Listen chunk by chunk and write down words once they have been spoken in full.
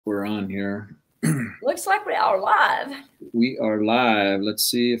we're on here. Looks like we are live. We are live. Let's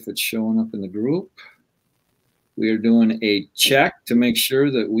see if it's showing up in the group. We are doing a check to make sure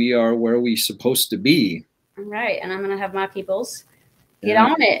that we are where we're supposed to be. All right, and I'm going to have my peoples get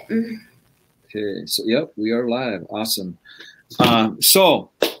on it. Okay, so yep, we are live. Awesome. So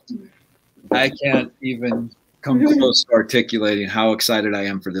I can't even come close to articulating how excited I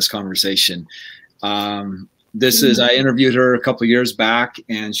am for this conversation. I interviewed her a couple of years back,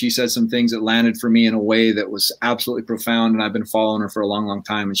 and she said some things that landed for me in a way that was absolutely profound. And I've been following her for a long, long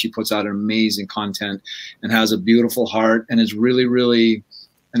time. And she puts out amazing content and has a beautiful heart and is really, really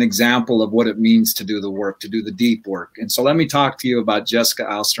an example of what it means to do the work, to do the deep work. And so let me talk to you about Jessica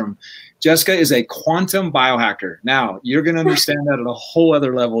Alstrom. Jessica is a quantum biohacker. Now, you're going to understand that at a whole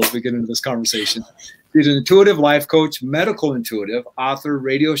other level as we get into this conversation. She's an intuitive life coach, medical intuitive, author,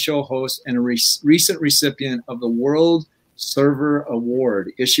 radio show host, and a recent recipient of the World Server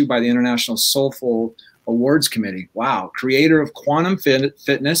Award issued by the International Soulful Awards Committee. Wow. Creator of quantum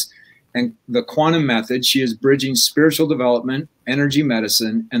fitness and the quantum method, she is bridging spiritual development, energy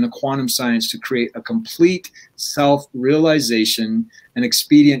medicine, and the quantum science to create a complete self-realization and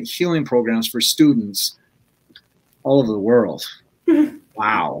expedient healing programs for students all over the world.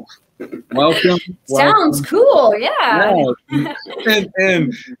 Wow. Welcome. Sounds cool. Yeah.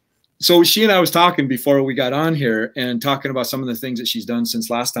 And so she and I was talking before we got on here and talking about some of the things that she's done since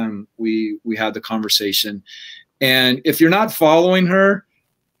last time we had the conversation. And if you're not following her,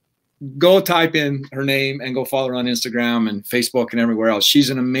 go type in her name and go follow her on Instagram and Facebook and everywhere else.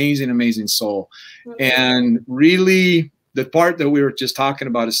 She's an amazing, amazing soul. And really the part that we were just talking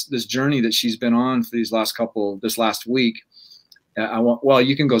about is this journey that she's been on for this last week. Well,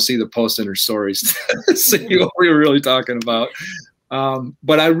 you can go see the post in her stories to see what we were really talking about.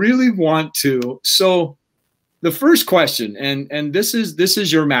 But I really want to. So the first question, and this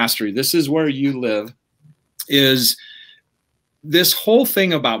is your mastery. This is where you live, is this whole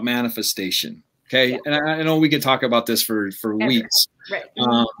thing about manifestation. Okay. Yeah. And I know we could talk about this for weeks. Right.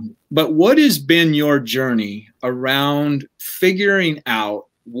 But what has been your journey around figuring out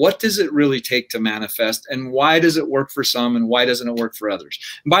what does it really take to manifest, and why does it work for some and why doesn't it work for others?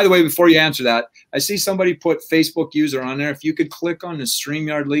 And by the way, before you answer that, I see somebody put Facebook user on there. If you could click on the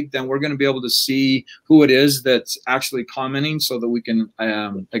StreamYard link, then we're going to be able to see who it is that's actually commenting so that we can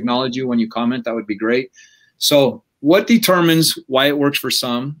acknowledge you when you comment. That would be great. So what determines why it works for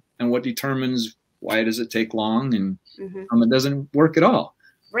some, and what determines why does it take long and it doesn't work at all?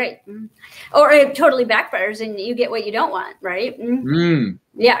 Right. Or it totally backfires and you get what you don't want, right?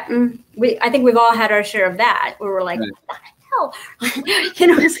 Yeah. I think we've all had our share of that, where we're like, what the hell?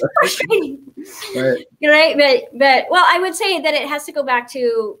 It's frustrating. Right. But well, I would say that it has to go back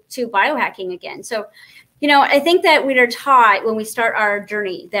to biohacking again. So, I think that we are taught when we start our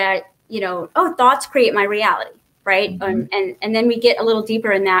journey that, thoughts create my reality, right? And then we get a little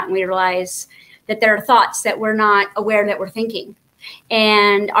deeper in that and we realize that there are thoughts that we're not aware that we're thinking.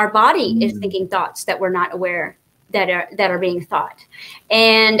 And our body is thinking thoughts that we're not aware that are being thought.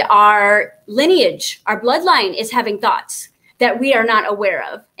 And our lineage, our bloodline is having thoughts that we are not aware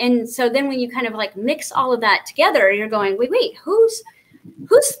of. And so then when you kind of like mix all of that together, you're going, wait, whose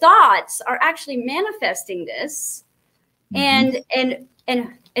thoughts are actually manifesting this? And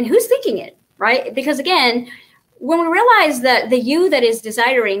who's thinking it, right? Because again, when we realize that the you that is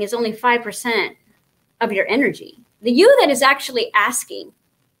desiring is only 5% of your energy, the you that is actually asking,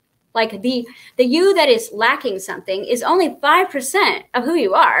 like the you that is lacking something, is only 5% of who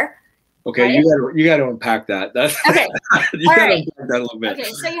you are. Okay, right? you got to unpack that. That's okay. You got to unpack that a little bit. Okay,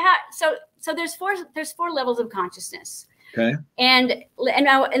 so you have so there's four levels of consciousness. Okay. And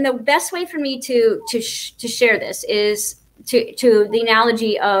the best way for me to share this is to the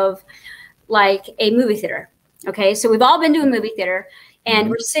analogy of like a movie theater. Okay, so we've all been to a movie theater.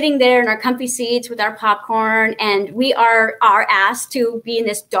 And we're sitting there in our comfy seats with our popcorn, and we are asked to be in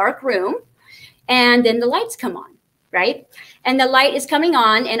this dark room, and then the lights come on, right? And the light is coming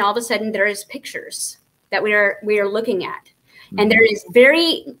on, and all of a sudden there is pictures that we are looking at, and there is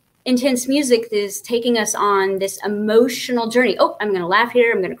very intense music that is taking us on this emotional journey. Oh, I'm going to laugh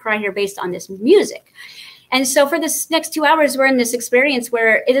here, I'm going to cry here, based on this music. And so for this next 2 hours, we're in this experience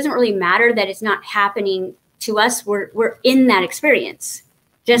where it doesn't really matter that it's not happening to us. We're in that experience.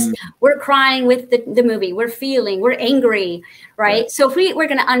 Just we're crying with the movie. We're feeling, we're angry, right? So if we're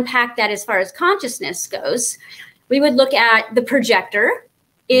going to unpack that as far as consciousness goes, we would look at the projector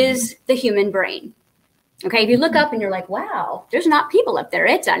is the human brain. Okay, if you look up and you're like, wow, there's not people up there.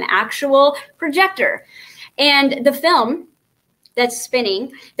 It's an actual projector. And the film that's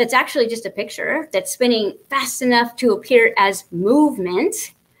spinning, that's actually just a picture, that's spinning fast enough to appear as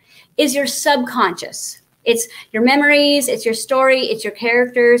movement, is your subconscious. It's your memories, it's your story, it's your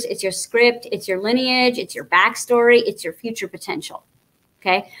characters, it's your script, it's your lineage, it's your backstory, it's your future potential.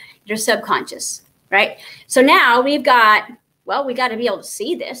 Okay, your subconscious, right? So now we've got, well, we got to be able to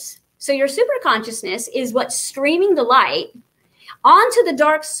see this. So your superconsciousness is what's streaming the light onto the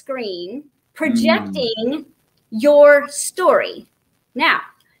dark screen, projecting your story. Now,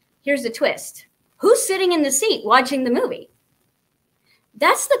 here's the twist. Who's sitting in the seat watching the movie?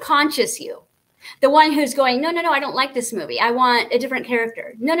 That's the conscious you. The one who's going, no, no, no, I don't like this movie. I want a different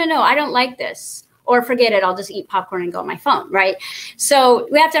character. No, no, no, I don't like this. Or forget it, I'll just eat popcorn and go on my phone, right? So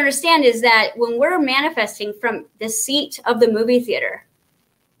we have to understand is that when we're manifesting from the seat of the movie theater,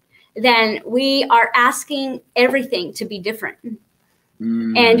 then we are asking everything to be different.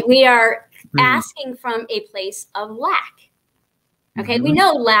 And we are asking from a place of lack. Okay, we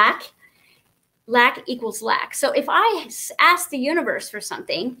know lack equals lack. So if I ask the universe for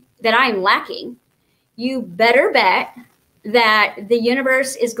something that I'm lacking, you better bet that the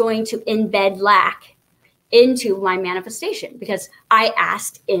universe is going to embed lack into my manifestation because I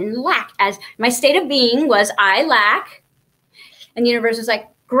asked in lack. As my state of being was I lack, and the universe was like,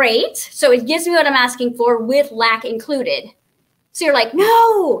 great. So it gives me what I'm asking for with lack included. So you're like,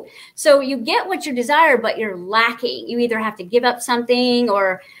 no. So you get what you desire, but you're lacking. You either have to give up something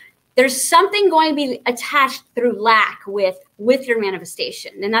or there's something going to be attached through lack with your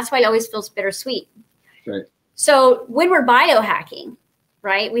manifestation. And that's why it always feels bittersweet. Right. So when we're biohacking,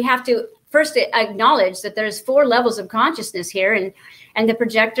 right, we have to first acknowledge that there's 4 levels of consciousness here, and the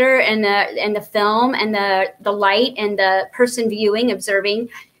projector and the film and the light and the person viewing, observing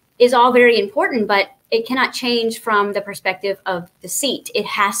is all very important, but it cannot change from the perspective of the seat. It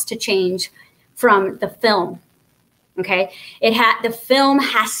has to change from the film. Okay, the film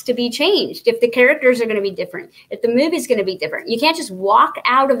has to be changed. If the characters are going to be different, if the movie's going to be different, you can't just walk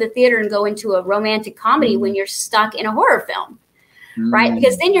out of the theater and go into a romantic comedy when you're stuck in a horror film, right?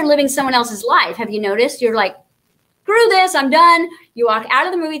 Because then you're living someone else's life. Have you noticed? You're like, screw this, I'm done. You walk out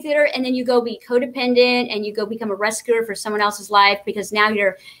of the movie theater and then you go be codependent and you go become a rescuer for someone else's life because now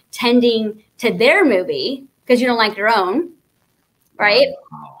you're tending to their movie because you don't like your own, right?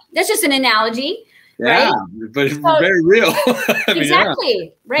 Wow. That's just an analogy. Yeah, right? But it's very real. I mean, exactly. Yeah,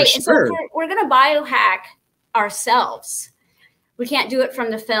 right. And sure. so we're going to biohack ourselves. We can't do it from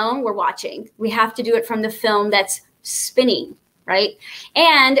the film we're watching. We have to do it from the film that's spinning, right?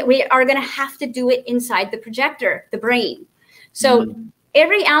 And we are going to have to do it inside the projector, the brain. So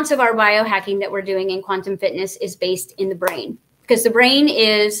every ounce of our biohacking that we're doing in quantum fitness is based in the brain because the brain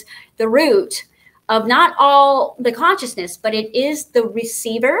is the root of not all the consciousness, but it is the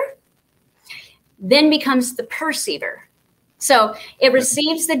receiver then becomes the perceiver. So it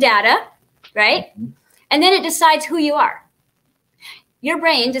receives the data, right? And then it decides who you are. Your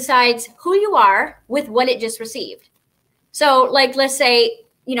brain decides who you are with what it just received. So like, let's say,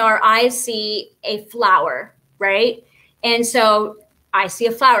 you know, our eyes see a flower, right? And so I see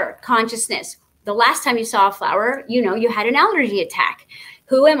a flower, consciousness. The last time you saw a flower, you know, you had an allergy attack.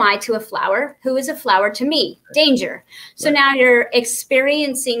 Who am I to a flower? Who is a flower to me? Danger. So now you're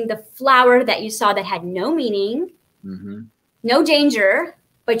experiencing the flower that you saw that had no meaning, no danger,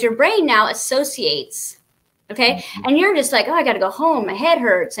 but your brain now associates, okay? And you're just like, oh, I got to go home. My head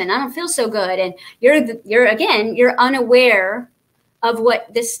hurts and I don't feel so good. And you're unaware of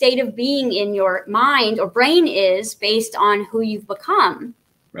what the state of being in your mind or brain is based on who you've become.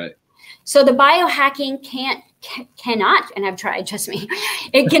 Right. So the biohacking cannot, and I've tried, trust me,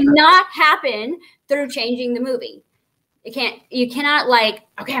 it cannot happen through changing the movie. You cannot like,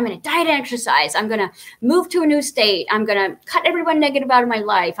 okay, I'm going to diet and exercise. I'm going to move to a new state. I'm going to cut everyone negative out of my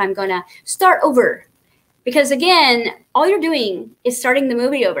life. I'm going to start over. Because again, all you're doing is starting the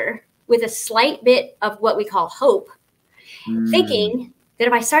movie over with a slight bit of what we call hope, thinking that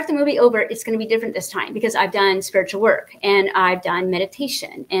if I start the movie over, it's going to be different this time because I've done spiritual work and I've done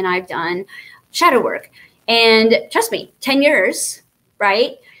meditation and I've done shadow work. And trust me, 10 years,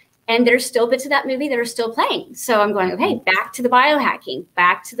 right? And there's still bits of that movie that are still playing. So I'm going, okay, back to the biohacking,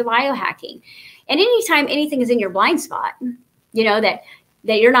 back to the biohacking. And anytime anything is in your blind spot, you know, that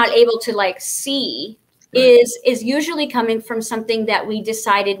you're not able to like see is usually coming from something that we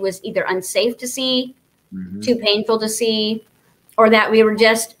decided was either unsafe to see, too painful to see, or that we were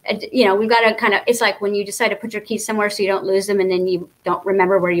just, you know, we've got to kind of, it's like when you decide to put your keys somewhere so you don't lose them and then you don't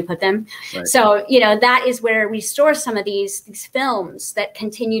remember where you put them. Right. So, you know, that is where we store some of these films that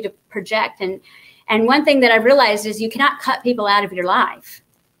continue to project. And one thing that I've realized is you cannot cut people out of your life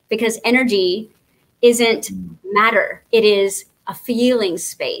because energy isn't matter. It is a feeling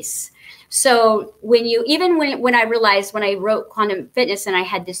space. So when I realized, when I wrote Quantum Fitness, and I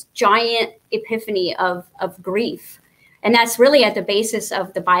had this giant epiphany of grief, and that's really at the basis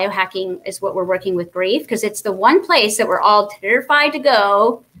of the biohacking, is what we're working with, grief, because it's the one place that we're all terrified to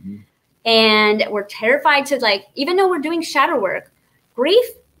go. And we're terrified to, like, even though we're doing shadow work, grief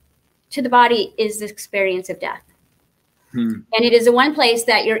to the body is the experience of death. And it is the one place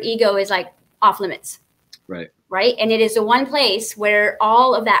that your ego is like off limits. Right. And it is the one place where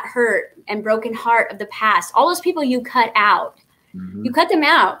all of that hurt and broken heart of the past, all those people you cut out, you cut them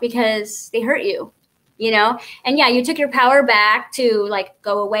out because they hurt you, you know? And yeah, you took your power back to like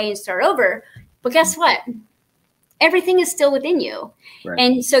go away and start over. But guess what? Everything is still within you.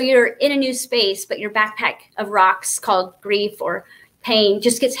 And so you're in a new space, but your backpack of rocks called grief or pain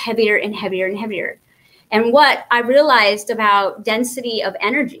just gets heavier and heavier and heavier. And what I realized about density of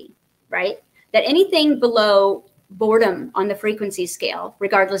energy, right? That anything below boredom on the frequency scale,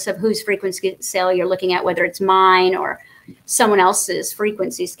 regardless of whose frequency scale you're looking at, whether it's mine or someone else's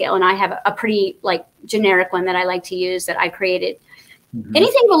frequency scale, and I have a pretty like generic one that I like to use that I created.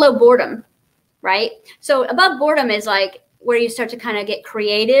 Anything below boredom, right? So above boredom is like where you start to kind of get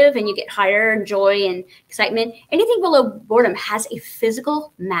creative and you get higher and joy and excitement. Anything below boredom has a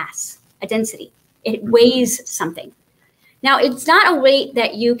physical mass, a density. It weighs something. Now, it's not a weight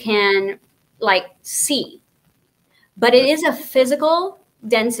that you can like see, but it is a physical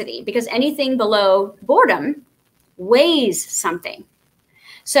density, because anything below boredom weighs something.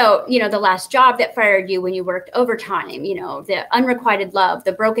 So, you know, the last job that fired you when you worked overtime, you know, the unrequited love,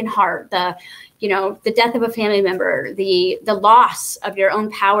 the broken heart, the, you know, the death of a family member, the loss of your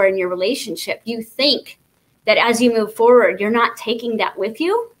own power in your relationship. You think that as you move forward, you're not taking that with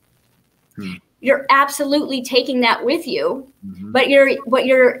you. You're absolutely taking that with you, but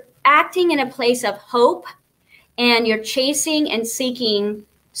you're acting in a place of hope, and you're chasing and seeking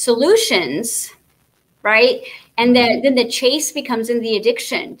solutions, right? And then the chase becomes in the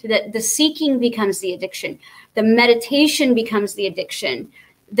addiction. The seeking becomes the addiction. The meditation becomes the addiction.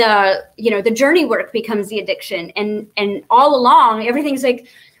 The journey work becomes the addiction. And all along, everything's like,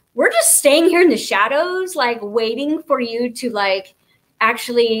 we're just staying here in the shadows, like waiting for you to like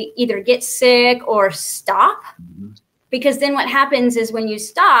actually either get sick or stop. Because then what happens is when you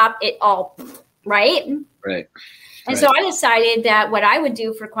stop, it all, right? And so I decided that what I would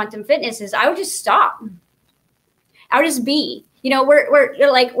do for Quantum Fitness is I would just stop. I would just be. You know,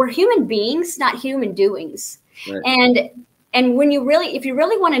 we're human beings, not human doings. And when if you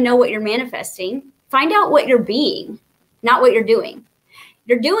really want to know what you're manifesting, find out what you're being, not what you're doing.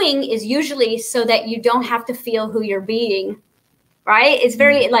 Your doing is usually so that you don't have to feel who you're being, right? It's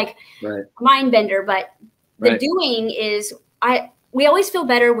very like mind bender, but the doing is, we always feel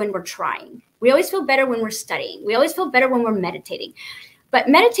better when we're trying. We always feel better when we're studying. We always feel better when we're meditating. But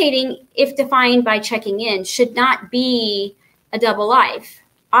meditating, if defined by checking in, should not be a double life.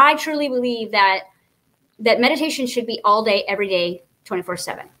 I truly believe that meditation should be all day, every day,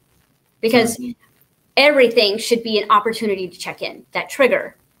 24/7. Because everything should be an opportunity to check in. That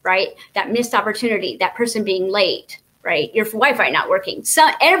trigger, right? That missed opportunity, that person being late, right? Your Wi-Fi not working. So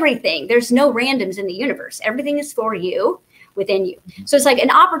everything, there's no randoms in the universe. Everything is for you, within you. So it's like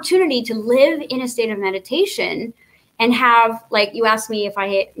an opportunity to live in a state of meditation and have, like, you asked me if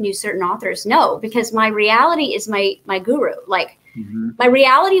I knew certain authors. No, because my reality is my guru. Like my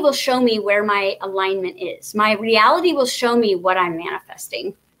reality will show me where my alignment is. My reality will show me what I'm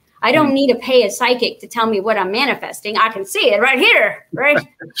manifesting. I don't need to pay a psychic to tell me what I'm manifesting. I can see it right here, right?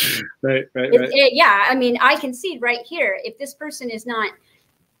 Right. Yeah, I mean, I can see right here. If this person is not,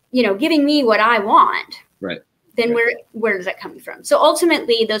 you know, giving me what I want, then where is that coming from? So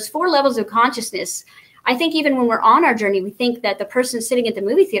ultimately, those 4 levels of consciousness, I think even when we're on our journey, we think that the person sitting at the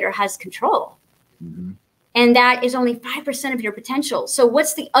movie theater has control. And that is only 5% of your potential. So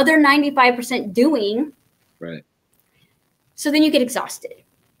what's the other 95% doing? So then you get exhausted.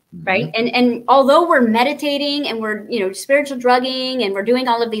 Right. And although we're meditating and we're, you know, spiritual drugging and we're doing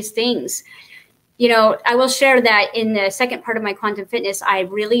all of these things, you know, I will share that in the second part of my Quantum Fitness, I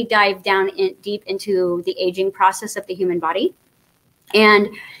really dive down deep into the aging process of the human body. And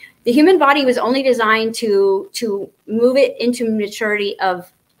the human body was only designed to move it into maturity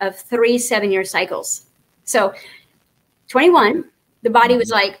of 3 7-year cycles. So 21, the body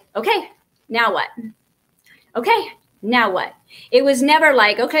was like, okay, now what? Okay, now what? It was never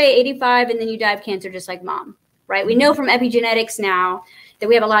like, okay, 85 and then you die of cancer just like mom, right? We know from epigenetics now that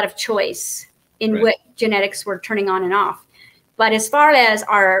we have a lot of choice in what genetics we're turning on and off. But as far as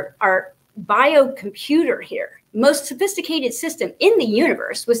our biocomputer here, most sophisticated system in the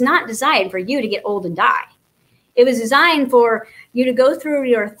universe was not designed for you to get old and die. It was designed for you to go through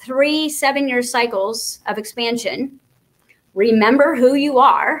your 3 7-year cycles of expansion, remember who you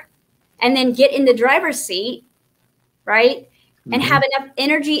are, and then get in the driver's seat, right? And have enough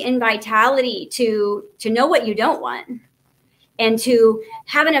energy and vitality to know what you don't want, and to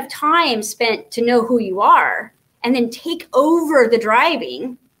have enough time spent to know who you are, and then take over the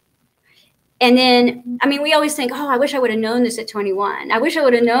driving. And then, I mean, we always think, oh, I wish I would have known this at 21. I wish I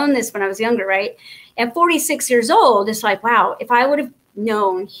would have known this when I was younger, right? At 46 years old, it's like, wow, if I would have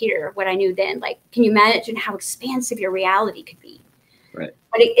known here what I knew then, like, can you imagine how expansive your reality could be? Right.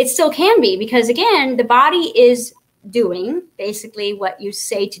 But it still can be, because again, the body is doing basically what you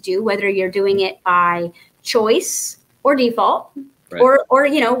say to do, whether you're doing it by choice or default, right, or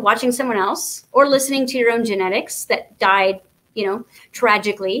you know, watching someone else, or listening to your own genetics that died, you know,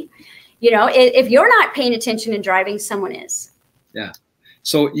 tragically. You know, if you're not paying attention and driving, someone is. Yeah.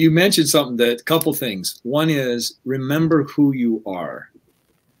 So you mentioned something, that couple things. One is remember who you are.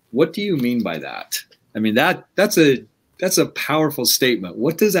 What do you mean by that? I mean, that's a powerful statement.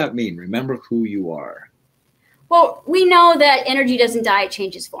 What does that mean? Remember who you are. Well, we know that energy doesn't die, it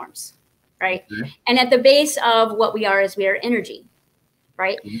changes forms, right? And at the base of what we are is we are energy,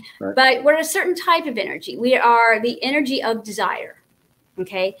 right? But we're a certain type of energy. We are the energy of desire.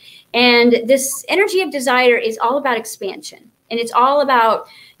 Okay. And this energy of desire is all about expansion, and it's all about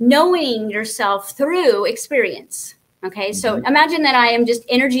knowing yourself through experience. Okay. So imagine that I am just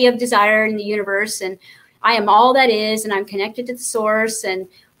energy of desire in the universe, and I am all that is, and I'm connected to the source, and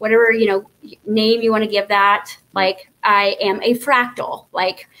whatever, you know, name you want to give that. Like, I am a fractal.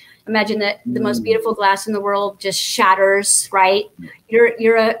 Like, imagine that the most beautiful glass in the world just shatters, right?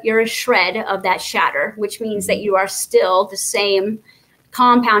 You're a shred of that shatter, which means that you are still the same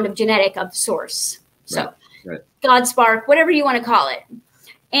compound of genetic of source. So God spark, whatever you want to call it.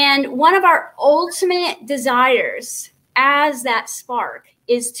 And one of our ultimate desires as that spark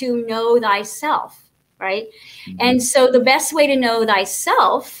is to know thyself, right? And so the best way to know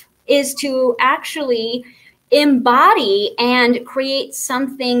thyself is to actually embody and create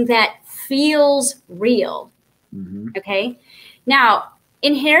something that feels real. Okay. Now,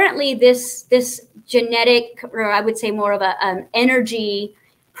 inherently, this genetic, or I would say more of an energy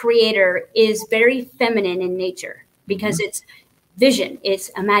creator, is very feminine in nature, because it's vision, it's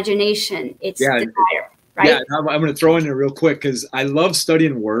imagination, it's desire, right? Yeah, I'm going to throw in there real quick, because I love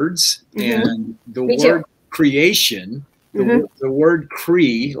studying words, and the word creation, the word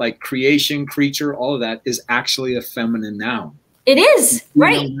cree, like creation, creature, all of that is actually a feminine noun. It is,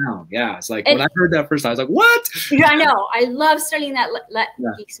 right? Yeah, it's like, when I heard that first, I was like, what? Yeah, I know. I love studying that. That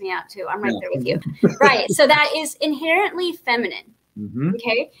geeks me out too. I'm right there with you. Right. So that is inherently feminine.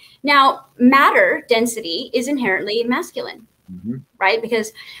 Okay. Now, matter density is inherently masculine, right?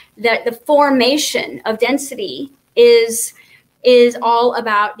 Because the formation of density is all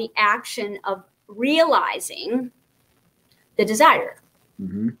about the action of realizing the desire.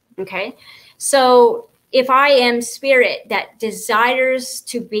 Okay. So if I am spirit that desires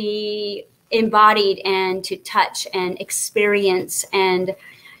to be embodied and to touch and experience and,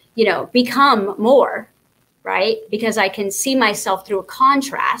 you know, become more, right? Because I can see myself through a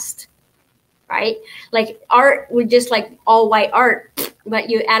contrast, right? Like art would just like all white art, but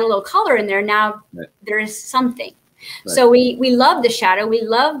you add a little color in there. Now there is something. So we love the shadow. We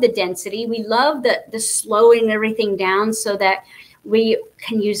love the density. We love the slowing everything down so that we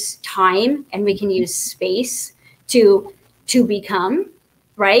can use time and we can use space to become,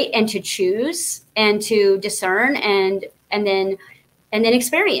 right? And to choose and to discern and then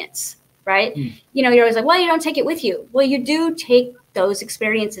experience, right? You know, you're always like, well, you don't take it with you. Well, you do take those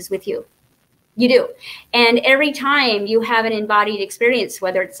experiences with you. You do. And every time you have an embodied experience,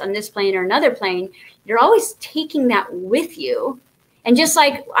 whether it's on this plane or another plane, you're always taking that with you. And just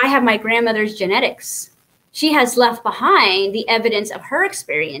like I have my grandmother's genetics, she has left behind the evidence of her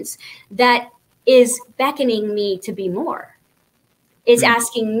experience that is beckoning me to be more. It's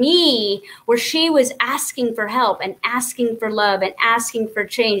asking me where she was asking for help and asking for love and asking for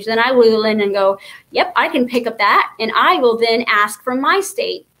change. Then I will in and go, yep, I can pick up that. And I will then ask for my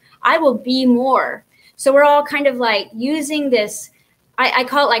state. I will be more. So we're all kind of like using this. I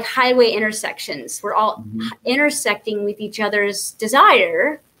call it like highway intersections. We're all intersecting with each other's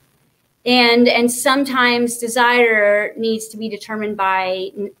desire. And sometimes desire needs to be determined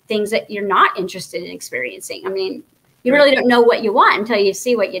by things that you're not interested in experiencing. I mean, you really don't know what you want until you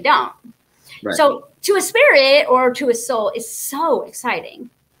see what you don't. So to a spirit or to a soul is so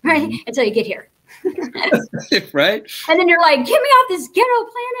exciting, right? Until you get here. Right. And then you're like, get me off this ghetto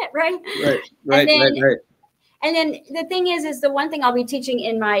planet, right? And then the thing is the one thing I'll be teaching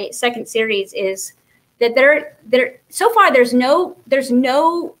in my second series is that so far there is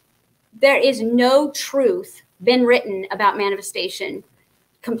no truth been written about manifestation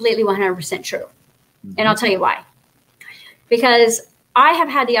completely 100% true. And I'll tell you why. Because I have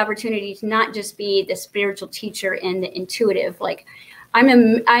had the opportunity to not just be the spiritual teacher and the intuitive. Like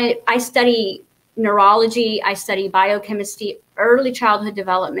I study neurology, I study biochemistry, early childhood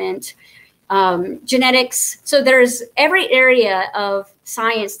development, genetics. So there's every area of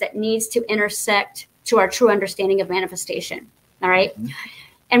science that needs to intersect to our true understanding of manifestation. All right.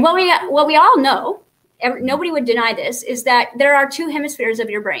 And what we all know, nobody would deny this, is that there are two hemispheres of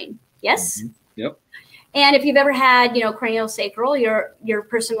your brain. Yes. Yep. And if you've ever had, craniosacral, your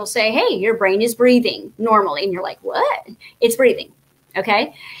person will say, hey, your brain is breathing normally. And you're like, what? It's breathing.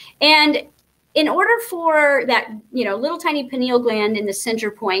 Okay. And in order for that, little tiny pineal gland in the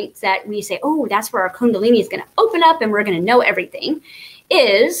center point that we say, oh, that's where our Kundalini is going to open up and we're going to know everything,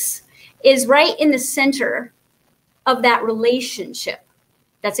 is right in the center of that relationship.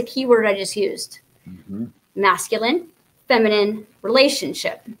 That's a key word I just used. Masculine, feminine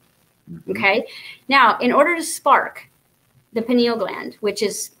relationship. Okay. Now, in order to spark the pineal gland, which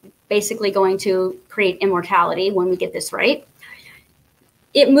is basically going to create immortality when we get this right,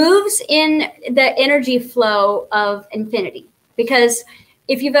 it moves in the energy flow of infinity. Because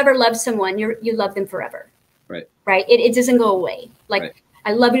if you've ever loved someone, you love them forever. Right. Right. It doesn't go away. Like, right.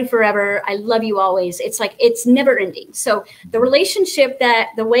 I love you forever. I love you always. It's like, it's never ending. So the relationship,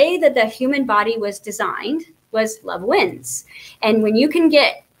 the way that the human body was designed was love wins. And when you can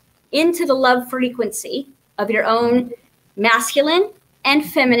get into the love frequency of your own masculine and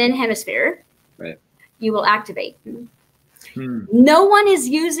feminine hemisphere, right, you will activate. No one is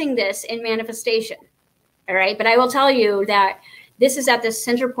using this in manifestation. All right. But I will tell you that this is at the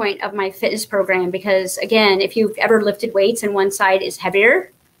center point of my fitness program, because again, if you've ever lifted weights and one side is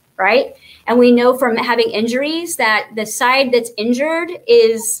heavier, right? And we know from having injuries that the side that's injured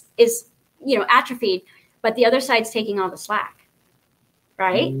is atrophied, but the other side's taking all the slack.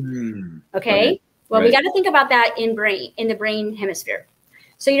 Right. Okay. Right. Well, we got to think about that in the brain hemisphere.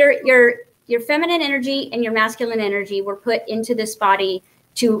 So your feminine energy and your masculine energy were put into this body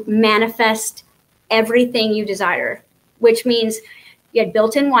to manifest everything you desire, which means you had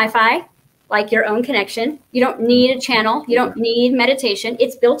built-in Wi-Fi, like your own connection. You don't need a channel. You don't need meditation.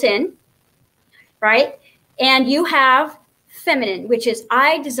 It's built in, right? And you have feminine, which is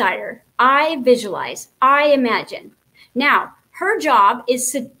I desire, I visualize, I imagine. Now, her job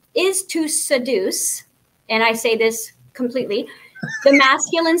is to seduce, and I say this completely, the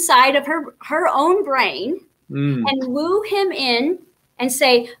masculine side of her own brain and woo him in and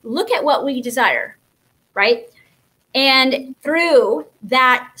say, look at what we desire, right? And through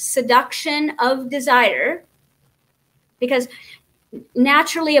that seduction of desire, because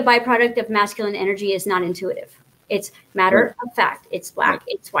naturally a byproduct of masculine energy is not intuitive. It's matter of fact. It's black,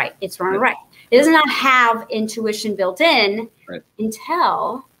 it's white, it's wrong or right. It does not have intuition built in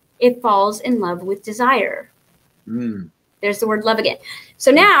until it falls in love with desire. There's the word love again.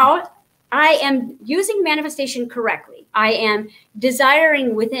 So now I am using manifestation correctly. I am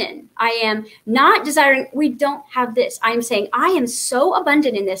desiring within. I am not desiring, we don't have this. I am saying I am so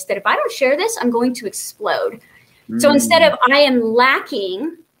abundant in this that if I don't share this, I'm going to explode. So instead of I am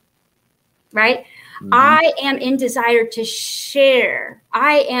lacking, right? I am in desire to share.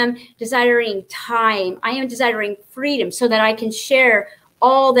 I am desiring time. I am desiring freedom so that I can share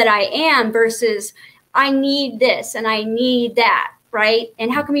all that I am versus I need this and I need that, right?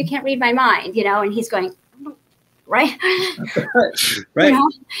 And how come you can't read my mind, And he's going, right?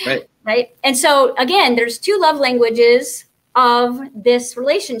 Right. Right. And so again, there's two love languages of this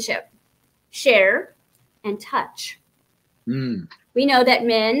relationship: share and touch. We know that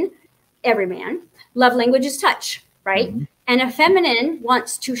every man, love language is touch, right? And a feminine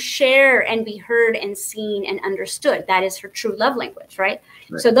wants to share and be heard and seen and understood. That is her true love language, right?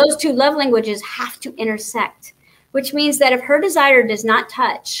 So those two love languages have to intersect, which means that if her desire does not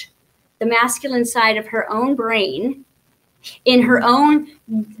touch the masculine side of her own brain in her own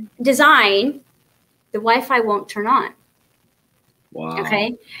design, the Wi-Fi won't turn on. Wow.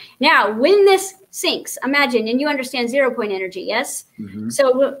 Okay. Now, when this syncs, imagine, and you understand 0 point energy, yes?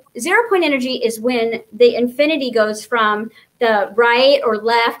 So 0 point energy is when the infinity goes from the right or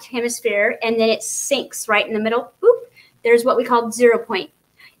left hemisphere and then it sinks right in the middle. Boop. There's what we call 0 point.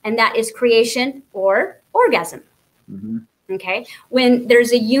 And that is creation or orgasm. Okay. When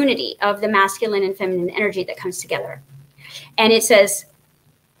there's a unity of the masculine and feminine energy that comes together. And it says,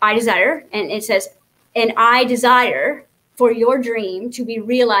 I desire, and it says, and I desire for your dream to be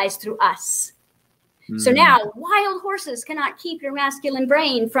realized through us. So now wild horses cannot keep your masculine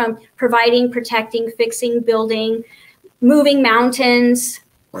brain from providing, protecting, fixing, building, moving mountains,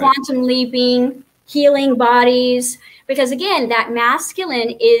 quantum leaping, healing bodies. Because again, that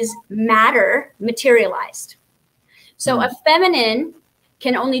masculine is matter materialized. So a feminine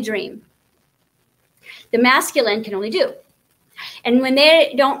can only dream. The masculine can only do. And when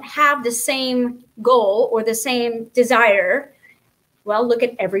they don't have the same goal or the same desire, well, look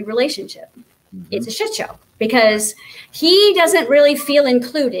at every relationship. It's a shit show because he doesn't really feel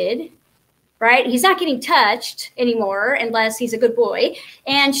included, right? He's not getting touched anymore unless he's a good boy.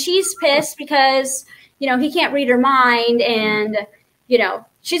 And she's pissed because, you know, he can't read her mind and, you know,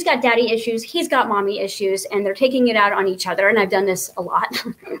 she's got daddy issues, he's got mommy issues, and they're taking it out on each other. And I've done this a lot.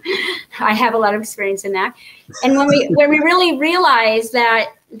 I have a lot of experience in that. And when we really realize that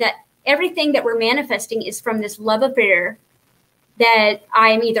everything that we're manifesting is from this love affair that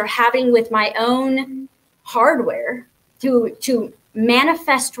I'm either having with my own hardware to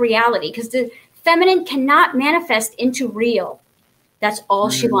manifest reality, because the feminine cannot manifest into real. That's all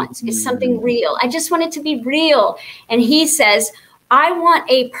she wants is something real. I just want it to be real. And he says, I want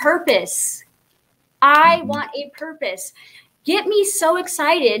a purpose. I want a purpose. Get me so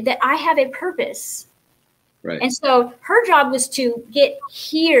excited that I have a purpose. Right. And so her job was to get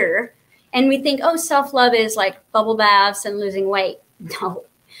here. And we think, oh, self-love is like bubble baths and losing weight. No.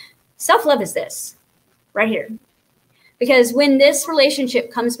 Self-love is this right here. Because when this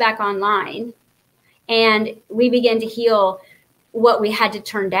relationship comes back online and we begin to heal what we had to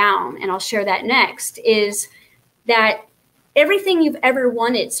turn down, and I'll share that next, is that everything you've ever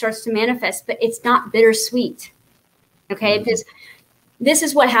wanted starts to manifest, but it's not bittersweet. Okay? Because this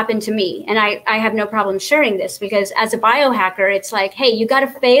is what happened to me. And I have no problem sharing this because as a biohacker, it's like, hey, you got to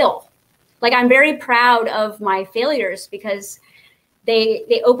fail. Like, I'm very proud of my failures because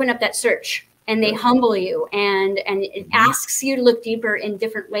they open up that search and they humble you and it asks you to look deeper in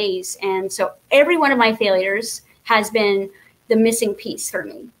different ways. And so every one of my failures has been the missing piece for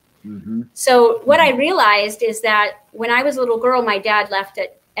me. So what I realized is that when I was a little girl, my dad left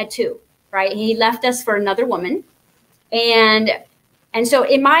at 2, right? He left us for another woman. And so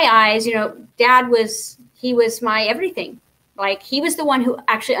in my eyes, you know, he was my everything. Like, he was the one who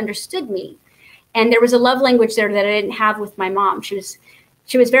actually understood me. And there was a love language there that I didn't have with my mom. She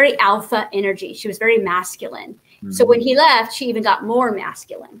was very alpha energy. She was very masculine. So when he left, she even got more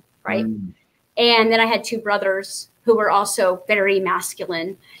masculine, right? And then I had 2 brothers who were also very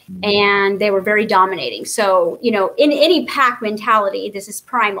masculine and they were very dominating. So, you know, in any pack mentality, this is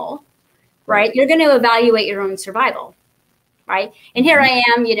primal, right? You're going to evaluate your own survival, right? And here I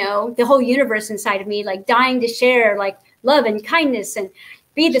am, you know, the whole universe inside of me, like dying to share, like love and kindness and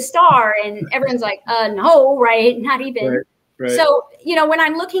be the star. And everyone's like, no, right? Not even. Right. So, you know, when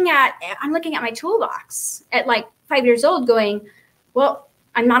I'm looking at my toolbox at like 5 years old going, well,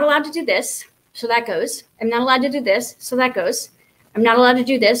 I'm not allowed to do this. So that goes. I'm not allowed to do this. So that goes. I'm not allowed to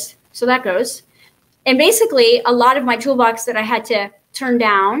do this. So that goes. And basically a lot of my toolbox that I had to turn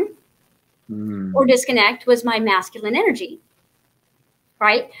down or disconnect was my masculine energy.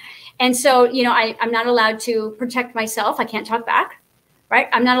 Right. And so, you know, I'm not allowed to protect myself. I can't talk back. Right.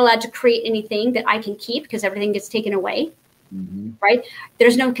 I'm not allowed to create anything that I can keep because everything gets taken away. Right.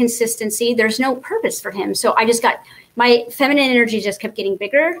 There's no consistency. There's no purpose for him. So I just got my feminine energy just kept getting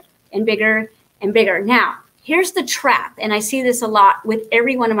bigger and bigger and bigger. Now, here's the trap. And I see this a lot with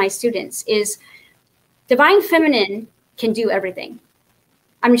every one of my students is divine feminine can do everything.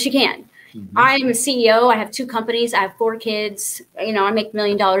 I mean, she can. I'm a CEO. I have 2 companies. I have 4 kids. You know, I make $1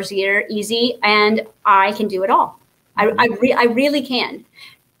 million a year, easy. And I can do it all. I really can,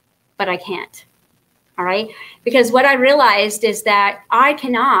 but I can't. All right. Because what I realized is that I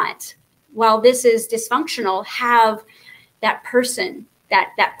cannot, while this is dysfunctional, have that person,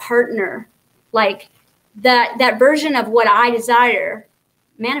 that partner, like that version of what I desire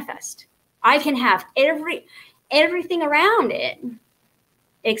manifest. I can have everything around it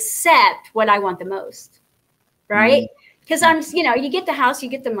except what I want the most. Right. Because I'm, you know, you get the house, you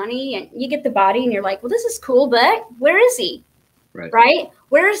get the money and you get the body and you're like, well, this is cool, but where is he? Right.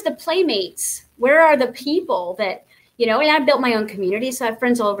 Where's the playmates? Where are the people that, you know, and I built my own community. So I have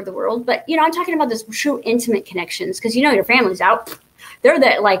friends all over the world, but you know, I'm talking about this true intimate connections because, you know, your family's out. They're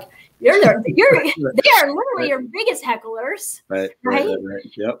they are literally your biggest hecklers. Right.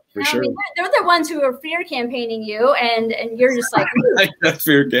 Yep, for sure. I mean, they're the ones who are fear campaigning you and you're just like, that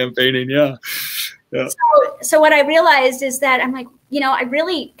fear campaigning. Yeah. Yeah. So what I realized is that I'm like, you know, I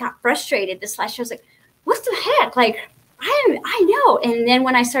really got frustrated this last year. I was like, what the heck? Like, I know. And then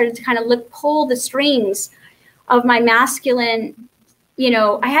when I started to kind of pull the strings of my masculine,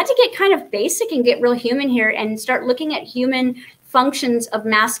 I had to get kind of basic and get real human here and start looking at human functions of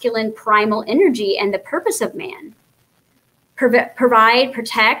masculine primal energy and the purpose of man. Provide,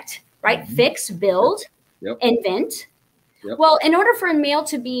 protect, right? Fix, build, invent. Well, in order for a male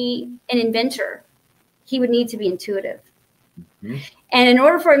to be an inventor, he would need to be intuitive. And in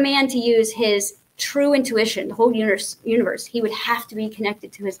order for a man to use his true intuition, the whole universe, he would have to be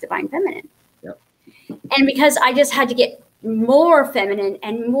connected to his divine feminine. And because I just had to get more feminine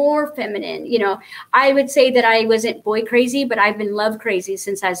and more feminine, I would say that I wasn't boy crazy, but I've been love crazy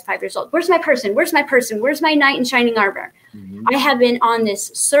since I was 5 years old. Where's my person? Where's my person? Where's my knight in shining armor? I have been on this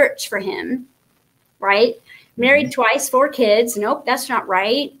search for him, right? Married twice, 4 kids. Nope, that's not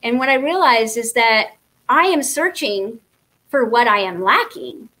right. And what I realized is that I am searching for what I am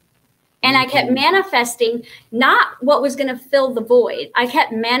lacking. And I kept manifesting not what was going to fill the void. I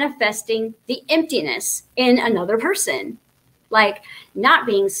kept manifesting the emptiness in another person, like not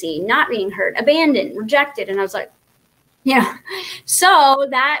being seen, not being heard, abandoned, rejected. And I was like, so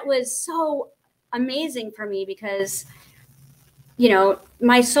that was so amazing for me because,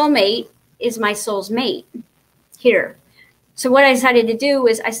 my soulmate is my soul's mate here. So what I decided to do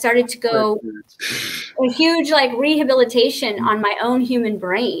was I started to go a huge rehabilitation on my own human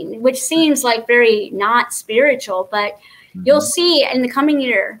brain, which seems like very not spiritual, but you'll see in the coming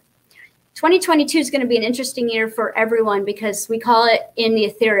year, 2022 is going to be an interesting year for everyone because we call it in the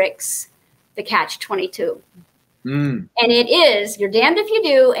etherics, the catch-22. And it is, you're damned if you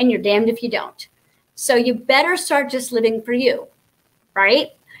do and you're damned if you don't. So you better start just living for you,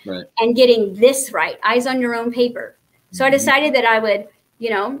 right? And getting this right, eyes on your own paper. So I decided that I would,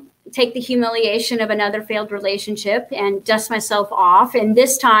 take the humiliation of another failed relationship and dust myself off. And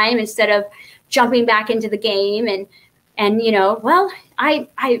this time, instead of jumping back into the game and I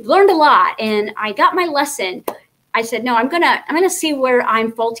learned a lot and I got my lesson. I said, no, I'm gonna see where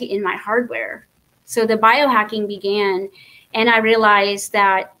I'm faulty in my hardware. So the biohacking began, and I realized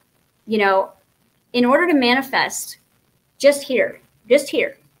that, in order to manifest, just here,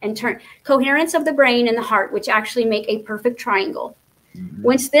 and turn coherence of the brain and the heart, which actually make a perfect triangle.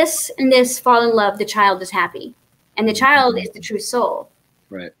 Once this and this fall in love, the child is happy, and the child is the true soul.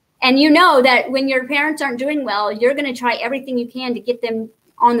 Right. And you know that when your parents aren't doing well, you're going to try everything you can to get them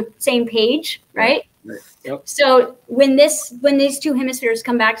on the same page, right? Yep. So when these two hemispheres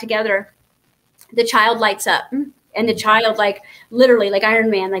come back together, the child lights up, and the child literally like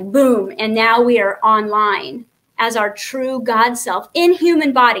Iron Man, boom, and now we are online as our true God self in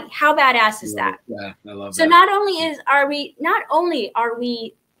human body. How badass is that? Yeah, I love that. So not only are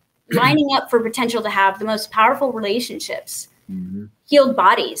we lining up for potential to have the most powerful relationships, healed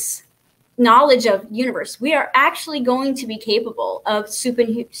bodies, knowledge of universe, we are actually going to be capable of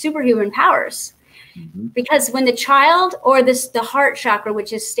superhuman powers. Because when the child or the heart chakra, which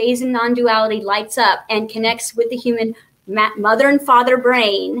stays in non-duality, lights up and connects with the human mother and father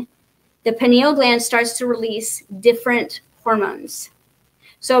brain, the pineal gland starts to release different hormones.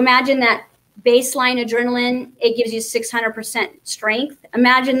 So imagine that baseline adrenaline, it gives you 600% strength.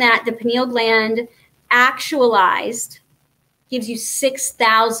 Imagine that the pineal gland actualized gives you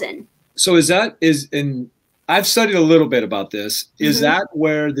 6,000. So I've studied a little bit about this. Is that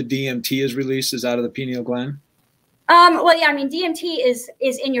where the DMT is released, is out of the pineal gland? Well, yeah, I mean, DMT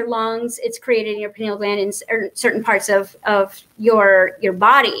is in your lungs. It's created in your pineal gland in certain parts of your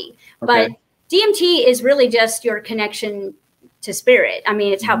body. Okay. But DMT is really just your connection to spirit. I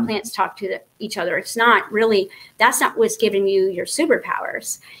mean, it's how plants talk to each other. It's not really, that's not what's giving you your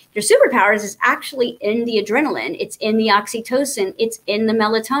superpowers. Your superpowers is actually in the adrenaline. It's in the oxytocin. It's in the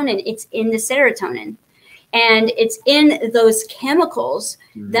melatonin. It's in the serotonin. And it's in those chemicals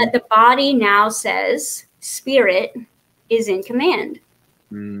that the body now says spirit is in command.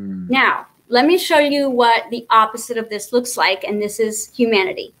 Now, let me show you what the opposite of this looks like. And this is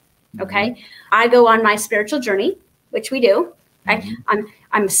humanity. Okay. I go on my spiritual journey, which we do. Right?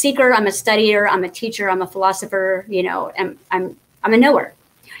 I'm a seeker. I'm a studier. I'm a teacher. I'm a philosopher. I'm a knower.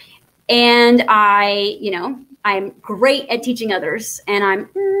 And I'm great at teaching others, and I'm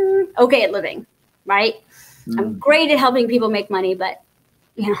okay at living. Right. I'm great at helping people make money, but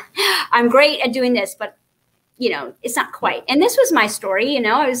I'm great at doing this, but it's not quite. And this was my story.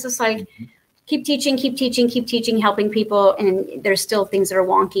 I was just like, keep teaching, helping people. And there's still things that are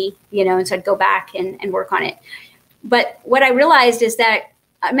wonky, and so I'd go back and work on it. But what I realized is that,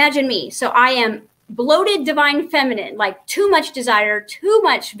 imagine me. So I am bloated divine feminine, like too much desire, too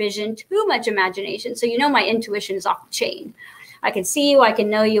much vision, too much imagination. So, my intuition is off the chain. I can see you, I can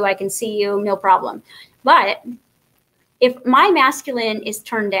know you, I can see you, no problem. But if my masculine is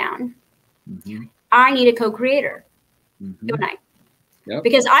turned down, I need a co-creator, don't I? Yep.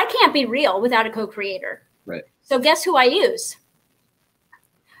 Because I can't be real without a co-creator. Right. So guess who I use?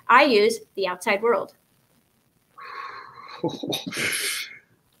 I use the outside world.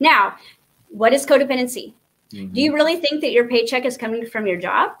 Now, what is codependency? Mm-hmm. Do you really think that your paycheck is coming from your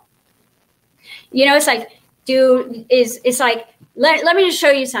job? You know, it's like, let me just show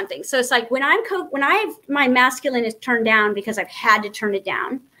you something. So it's like when my masculine is turned down because I've had to turn it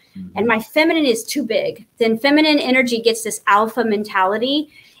down, mm-hmm. and my feminine is too big, then feminine energy gets this alpha mentality,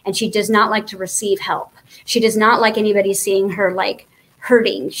 and she does not like to receive help. She does not like anybody seeing her like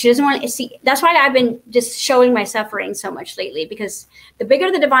hurting. She doesn't want to see. That's why I've been just showing my suffering so much lately, because the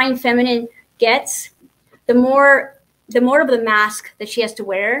bigger the divine feminine gets, the more of the mask that she has to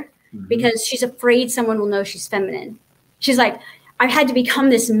wear, mm-hmm. because she's afraid someone will know she's feminine. She's like, I've had to become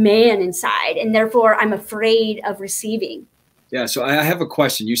this man inside, and therefore I'm afraid of receiving. Yeah. So I have a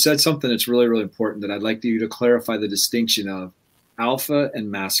question. You said something that's really, really important that I'd like you to clarify the distinction of alpha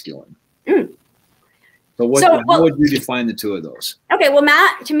and masculine. Mm. So how would you define the two of those? Okay. Well,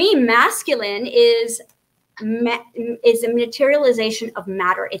 to me, masculine is a materialization of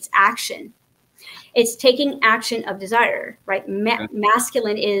matter. It's action. It's taking action of desire, right? Okay.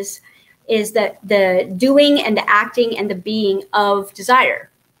 Masculine is the doing and the acting and the being of desire.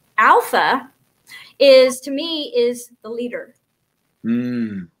 Alpha to me is the leader.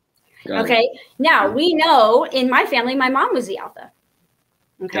 Okay. Now we know in my family, my mom was the alpha.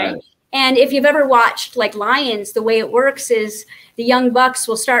 Okay. And if you've ever watched like lions, the way it works is the young bucks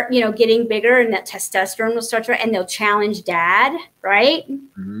will start, getting bigger, and that testosterone will start and they'll challenge dad. Right.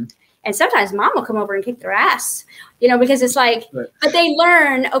 Mm-hmm. And sometimes mom will come over and kick their ass, because it's like, right. But they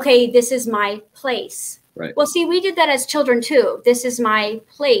learn, okay, this is my place. Right. Well, see, we did that as children too. This is my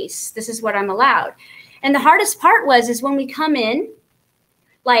place. This is what I'm allowed. And the hardest part is when we come in,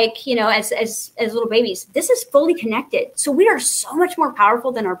 like, as little babies, this is fully connected. So we are so much more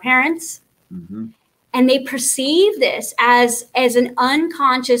powerful than our parents. Mm-hmm. And they perceive this as an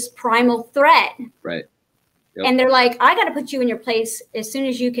unconscious primal threat. Right. Yep. And they're like, I got to put you in your place as soon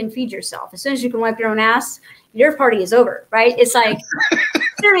as you can feed yourself. As soon as you can wipe your own ass, your party is over, right? It's like,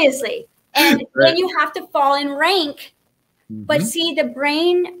 seriously. And then you have to fall in rank. Mm-hmm. But see, the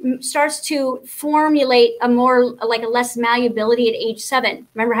brain starts to formulate a less malleability at age 7.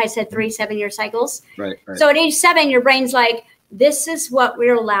 Remember how I said 3 7-year cycles? Right. So at age 7, your brain's like, this is what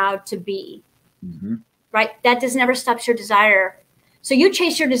we're allowed to be. Mm-hmm. Right? That never stops your desire. So you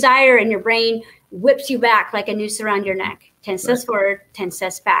chase your desire and your brain whips you back like a noose around your neck. 10 steps forward, 10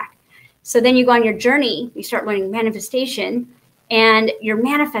 steps back. So then you go on your journey, you start learning manifestation, and you're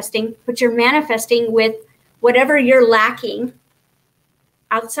manifesting, but you're manifesting with whatever you're lacking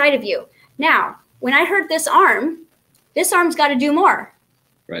outside of you. Now, when I heard this arm's got to do more.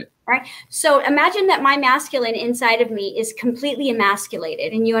 Right. So imagine that my masculine inside of me is completely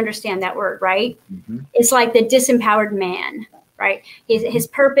emasculated, and you understand that word, right? Mm-hmm. It's like the disempowered man. Right. His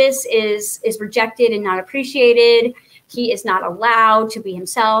purpose is rejected and not appreciated. He is not allowed to be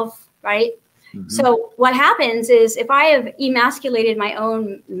himself. Right. Mm-hmm. So what happens is if I have emasculated my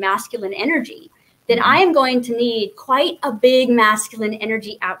own masculine energy, then I am going to need quite a big masculine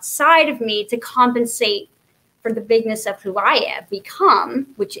energy outside of me to compensate for the bigness of who I have become,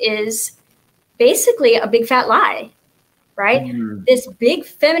 which is basically a big fat lie. Right. Mm-hmm. This big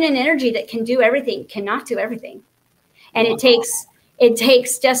feminine energy that can do everything cannot do everything. And it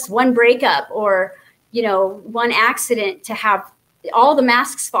takes just one breakup or, one accident to have all the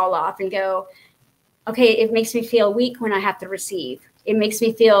masks fall off and go, okay, it makes me feel weak when I have to receive. It makes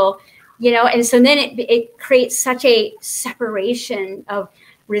me feel, and so then it creates such a separation of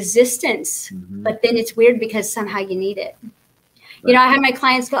resistance. Mm-hmm. But then it's weird because somehow you need it. Right. I have my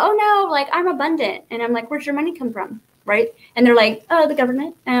clients go, oh, no, like I'm abundant. And I'm like, where's your money come from? Right. And they're like, oh, the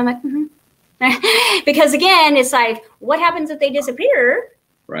government. And I'm like, mm-hmm. Because again, it's like, what happens if they disappear?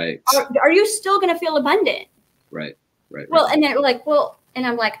 Right. Are you still going to feel abundant? Right. Well, and they're like, well, and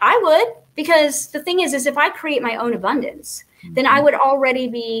I'm like, I would, because the thing is if I create my own abundance, mm-hmm. then I would already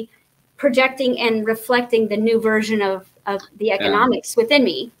be projecting and reflecting the new version of the economics within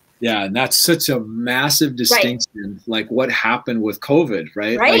me. Yeah. And that's such a massive distinction, like what happened with COVID,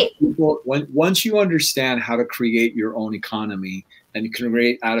 right? Right. Like people, once you understand how to create your own economy, and you can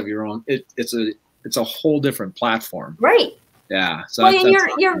create out of your own, it's a whole different platform. Right. Yeah. So well, and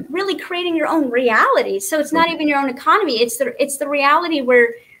you're really creating your own reality. So it's not even your own economy. It's the reality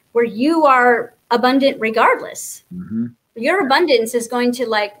where you are abundant regardless. Mm-hmm. Your abundance is going to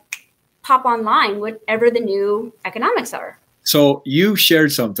like pop online, whatever the new economics are. So you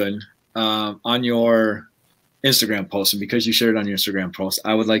shared something on your Instagram post, and because you shared it on your Instagram post,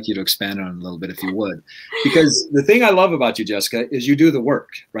 I would like you to expand on it a little bit if you would. Because the thing I love about you, Jessica, is you do the work,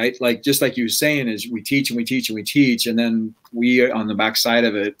 right? Like, just like you were saying, is we teach and we teach and we teach, and then we, on the backside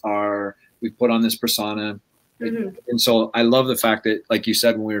of it, we put on this persona. Mm-hmm. And so I love the fact that, like you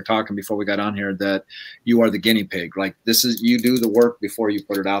said when we were talking before we got on here, that you are the guinea pig. Like, you do the work before you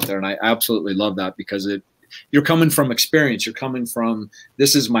put it out there. And I absolutely love that, because you're coming from experience. You're coming from,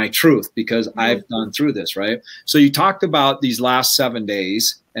 this is my truth because I've gone through this, right? So you talked about these last 7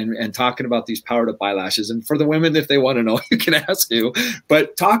 days and talking about these powered up eyelashes. And for the women, if they want to know, you can ask you.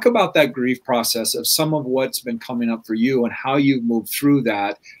 But talk about that grief process of some of what's been coming up for you and how you moved through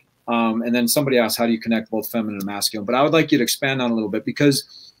that. And then somebody asked, how do you connect both feminine and masculine? But I would like you to expand on it a little bit,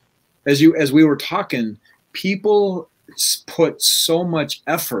 because as we were talking, people put so much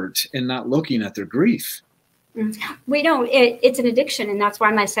effort in not looking at their grief. We don't. It's an addiction, and that's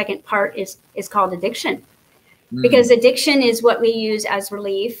why my second part is called addiction, because addiction is what we use as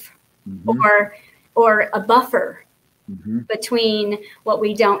relief, or a buffer between what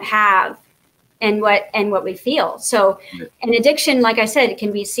we don't have and what we feel. So an addiction, like I said, it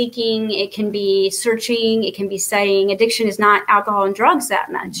can be seeking, it can be searching, it can be studying. Addiction is not alcohol and drugs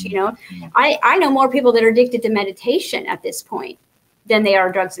that much. You know, I know more people that are addicted to meditation at this point than they are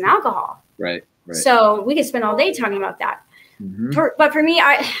drugs and alcohol. Right. So we could spend all day talking about that. But for me,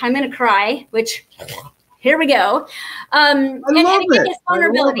 I'm going to cry, which here we go. And again, it's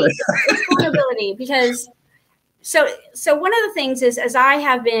vulnerability. It's vulnerability, because so one of the things is, as I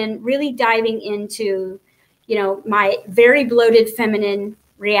have been really diving into, my very bloated feminine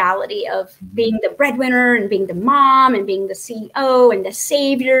reality of being the breadwinner and being the mom and being the CEO and the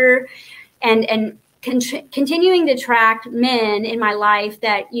savior, and continuing to attract men in my life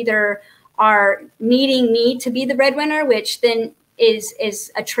that either are needing me to be the breadwinner, which then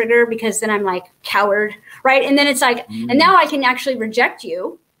is a trigger, because then I'm like coward, right? And then it's like, and now I can actually reject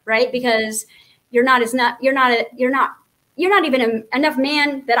you, right? Because you're not even enough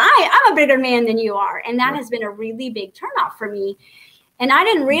man that I'm a bigger man than you are. And that has been a really big turnoff for me. And I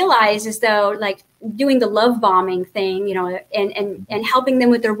didn't realize, as though, like, doing the love bombing thing, and helping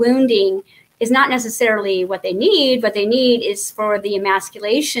them with their wounding is not necessarily what they need. What they need is for the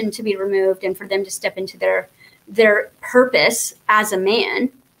emasculation to be removed and for them to step into their purpose as a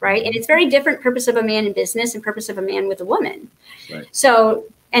man, right? And it's very different purpose of a man in business and purpose of a man with a woman. Right. So,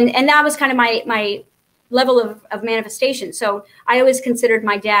 and that was kind of my level of manifestation. So I always considered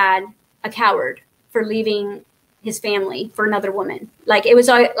my dad a coward for leaving his family for another woman. Like, it was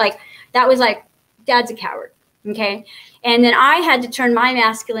like, that was like, dad's a coward. Okay. And then I had to turn my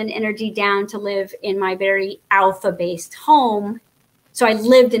masculine energy down to live in my very alpha based home. So I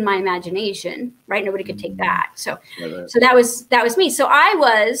lived in my imagination, right? Nobody could take that. So that was me. So I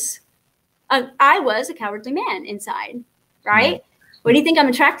was a cowardly man inside, right? What do you think I'm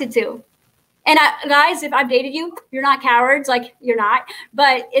attracted to? And guys, if I've dated you, you're not cowards, like, you're not,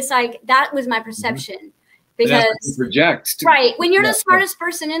 but it's like, that was my perception. Because right, when you're the smartest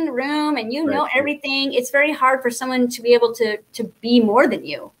person in the room and you know everything, it's very hard for someone to be able to be more than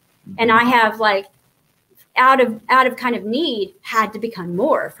you. And I have, like, out of kind of need, had to become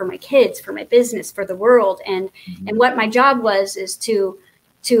more for my kids, for my business, for the world. And what my job is to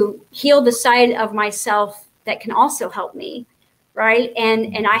heal the side of myself that can also help me, right?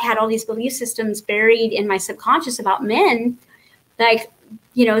 And I had all these belief systems buried in my subconscious about men, like,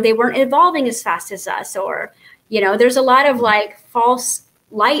 they weren't evolving as fast as us, or, there's a lot of, like, false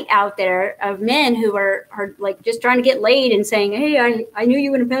light out there of men who are like just trying to get laid and saying, hey, I knew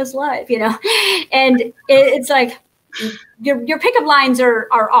you in a past life, and it's like, your pickup lines are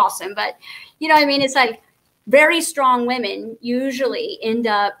awesome, but what I mean? It's like, very strong women usually end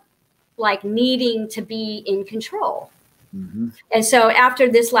up, like, needing to be in control. And so after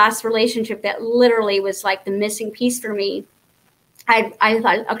this last relationship that literally was like the missing piece for me, I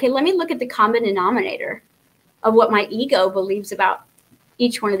thought, okay, let me look at the common denominator of what my ego believes about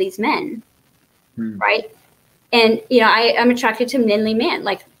each one of these men, right? And, I'm attracted to manly men,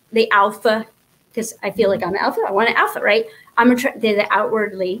 like the alpha, because I feel like I'm alpha. I want an alpha, right? I'm attracted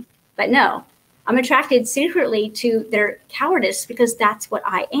outwardly, but no, I'm attracted secretly to their cowardice, because that's what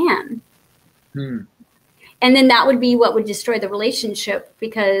I am. And then that would be what would destroy the relationship,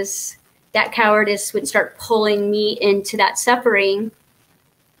 because that cowardice would start pulling me into that suffering.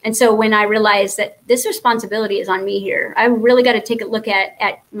 And so when I realized that this responsibility is on me here, I really got to take a look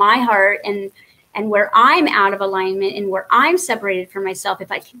at my heart and where I'm out of alignment and where I'm separated from myself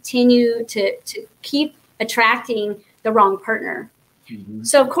if I continue to keep attracting the wrong partner.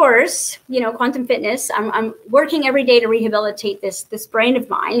 So of course, quantum fitness, I'm working every day to rehabilitate this brain of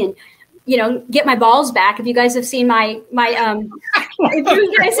mine. And, you know, get my balls back. If you guys have seen my if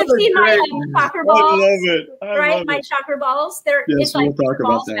you guys have seen my chakra balls, I love it. Right, my chakra balls, they're it's like we'll talk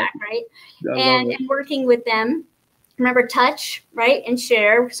balls about that. back, right? And working with them. Remember touch, right? And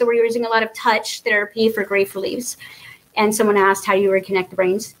share. So we're using a lot of touch therapy for grief reliefs. And someone asked how you reconnect the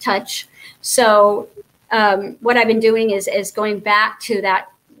brains, touch. So what I've been doing is going back to that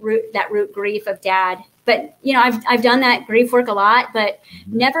root grief of dad. But, you know, I've done that grief work a lot, but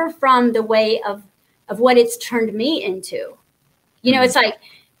never from the way of what it's turned me into. You know, it's like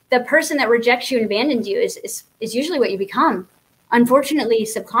the person that rejects you and abandons you is usually what you become, unfortunately,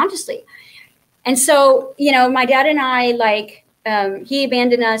 subconsciously. And so, you know, my dad and I, like, he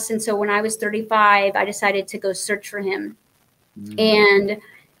abandoned us. And so when I was 35, I decided to go search for him and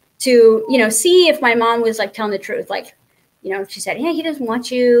to, you know, see if my mom was like telling the truth. Like, you know, she said, hey, he doesn't want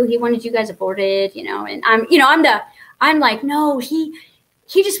you. He wanted you guys aborted, you know, and I'm like, no, he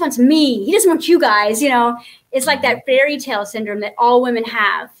just wants me. He doesn't want you guys, you know. It's like that fairy tale syndrome that all women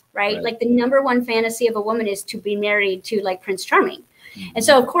have, right? Like the number one fantasy of a woman is to be married to like Prince Charming. And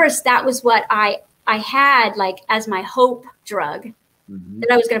so, of course, that was what I had like as my hope drug,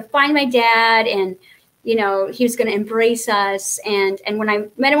 that I was going to find my dad and, you know, he was going to embrace us. And when I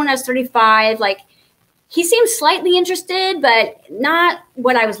met him when I was 35, like he seemed slightly interested, but not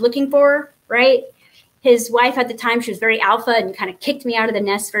what I was looking for, right? His wife at the time, she was very alpha and kind of kicked me out of the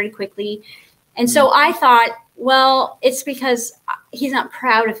nest very quickly. And so I thought, well, it's because he's not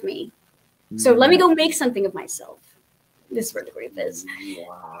proud of me. So let me go make something of myself. This is where the grief is.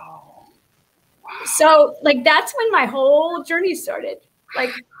 Wow. So like, that's when my whole journey started. Like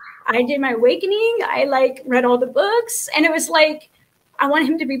I did my awakening. I like read all the books and it was like, I want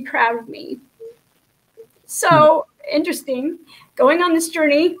him to be proud of me. So interesting. Going on this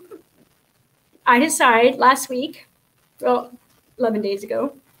journey, I decided last week, well, 11 days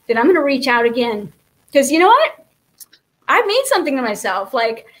ago, that I'm going to reach out again. Because you know what? I've made something of myself.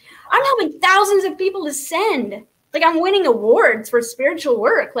 Like I'm helping thousands of people ascend. Like I'm winning awards for spiritual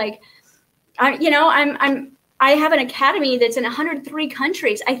work. Like, I have an academy that's in 103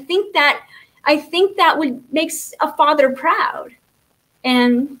 countries. I think that makes a father proud.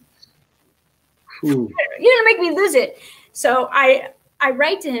 And you're gonna make me lose it. So I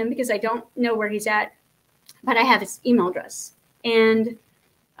write to him because I don't know where he's at, but I have his email address. And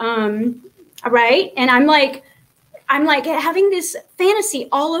I write, and I'm like having this fantasy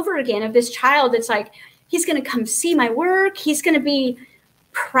all over again of this child that's like, he's going to come see my work. He's going to be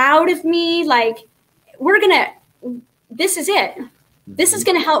proud of me. Like, this is it. This is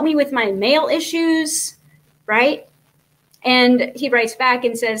going to help me with my male issues, right? And he writes back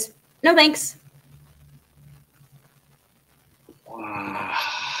and says, no, thanks. Wow.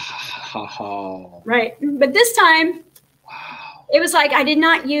 Right. But this time, it was like, I did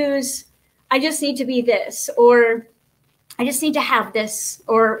not use, I just need to be this, or I just need to have this,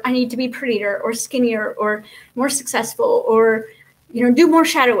 or I need to be prettier or skinnier or more successful, or, you know, do more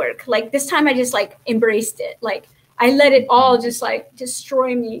shadow work. Like this time I just like embraced it. Like I let it all just like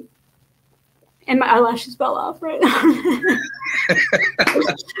destroy me. And my eyelashes fell off right now.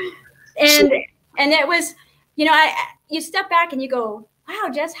 and it was, you know, you step back and you go, wow,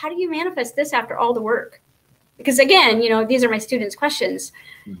 Jess, how do you manifest this after all the work? Because again, you know, these are my students' questions.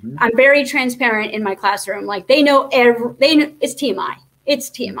 I'm very transparent in my classroom. Like they know it's TMI. It's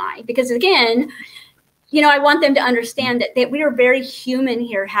TMI. Because again, you know, I want them to understand that we are very human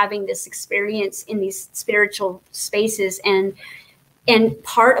here having this experience in these spiritual spaces. And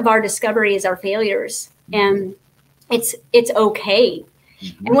part of our discovery is our failures. And it's okay.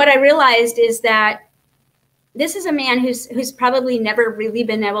 And what I realized is that this is a man who's probably never really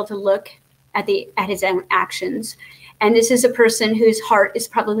been able to look at his own actions. And this is a person whose heart is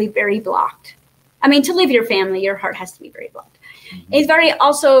probably very blocked. I mean, to live your family, your heart has to be very blocked. He's very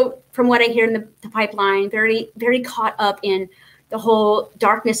also, from what I hear in the pipeline, very, very caught up in the whole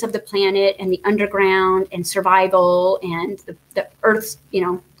darkness of the planet and the underground and survival and the Earth's, you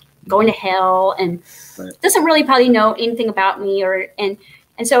know, going to hell, and doesn't really probably know anything about me. And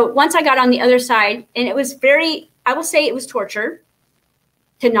so once I got on the other side, and it was very, I will say it was torture.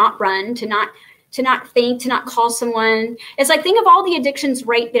 To not run, to not think, to not call someone. It's like, think of all the addictions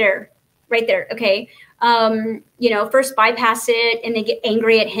right there. Okay. You know, first bypass it and then get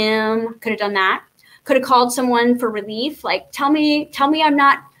angry at him. Could have done that. Could have called someone for relief. Like, tell me I'm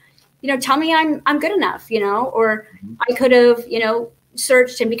not, you know, tell me I'm good enough, you know, or I could have, you know,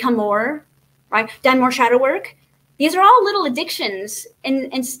 searched and become more, right? Done more shadow work. These are all little addictions.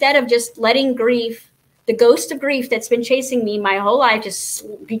 And instead of just letting grief, the ghost of grief that's been chasing me my whole life, just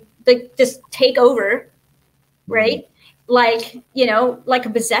take over, right? Like, you know, like a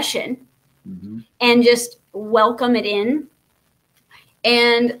possession. and just welcome it in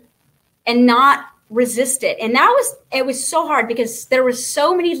and not resist it. And it was so hard because there were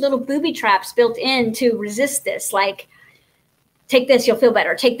so many little booby traps built in to resist this. Like, take this, you'll feel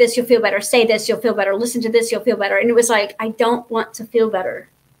better. Take this, you'll feel better. Say this, you'll feel better. Listen to this, you'll feel better. And it was like, I don't want to feel better.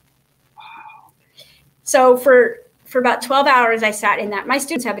 Wow. So for about 12 hours, I sat in that. My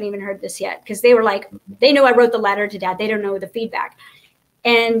students haven't even heard this yet because they were like, they know I wrote the letter to Dad. They don't know the feedback.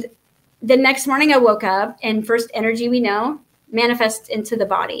 And the next morning I woke up, and first energy we know manifests into the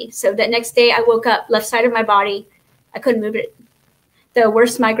body. So that next day I woke up, left side of my body, I couldn't move it. The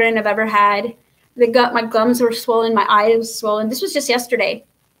worst migraine I've ever had. My gums were swollen, my eyes was swollen. This was just yesterday.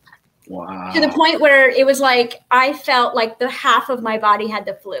 Wow. To the point where it was like, I felt like the half of my body had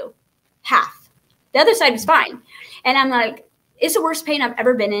the flu. Half. The other side was fine. And I'm like, it's the worst pain I've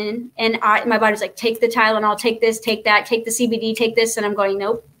ever been in. And my body's like, take the Tylenol, take this, take that, take the CBD, take this. And I'm going,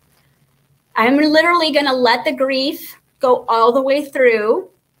 nope. I'm literally going to let the grief go all the way through,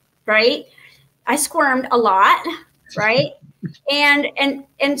 right? I squirmed a lot, right? And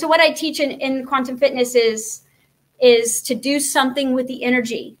so what I teach in quantum fitness is to do something with the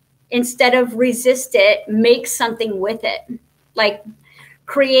energy. Instead of resist it, make something with it. Like,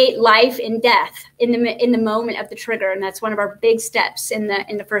 create life and death in the moment of the trigger. And that's one of our big steps in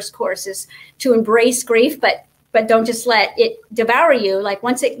the first course, is to embrace grief, but don't just let it devour you. Like,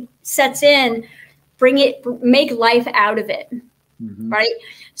 once it sets in, make life out of it. Right.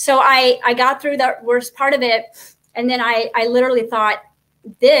 So I got through that worst part of it. And then I literally thought,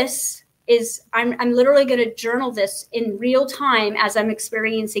 I'm literally going to journal this in real time as I'm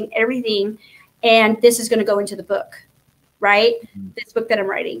experiencing everything. And this is going to go into the book, right? This book that I'm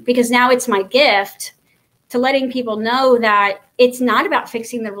writing, because now it's my gift to letting people know that it's not about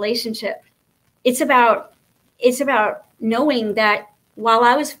fixing the relationship. It's about knowing that while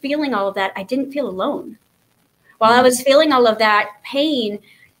I was feeling all of that, I didn't feel alone. While I was feeling all of that pain,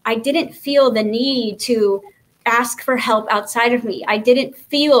 I didn't feel the need to ask for help outside of me. I didn't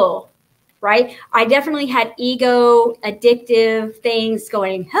feel, right? I definitely had ego, addictive things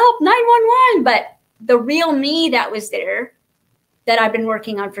going, help, 911. But the real me that was there, that I've been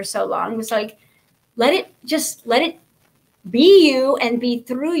working on for so long, was like, let it be you and be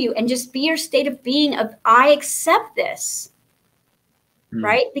through you, and just be your state of being of, I accept this.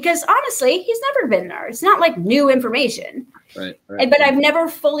 Right? Because honestly, he's never been there. It's not like new information. Right. But I've never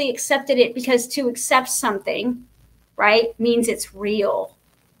fully accepted it, because to accept something, right, means it's real.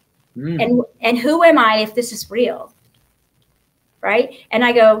 And who am I if this is real? Right? And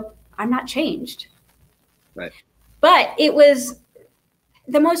I go, I'm not changed. Right. But it was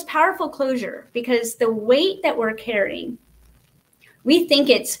the most powerful closure, because the weight that we're carrying, we think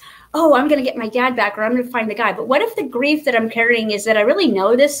it's, oh, I'm going to get my dad back, or I'm going to find the guy. But what if the grief that I'm carrying is that I really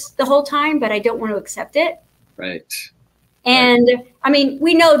know this the whole time, but I don't want to accept it? Right. And I mean,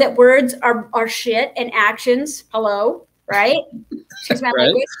 we know that words are shit, and actions, hello, right? Excuse my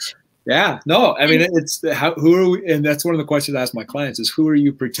language. Yeah, no, I mean, it's who are we? And that's one of the questions I ask my clients is, who are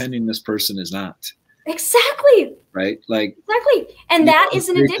you pretending this person is not? Exactly. Right. Like, exactly. And that is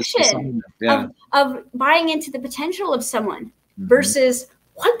an addiction of buying into the potential of someone versus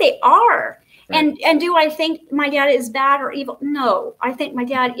what they are. Right. And do I think my dad is bad or evil? No, I think my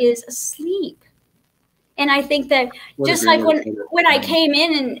dad is asleep. And I think that just like when I came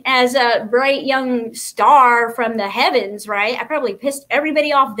in and as a bright young star from the heavens, right, I probably pissed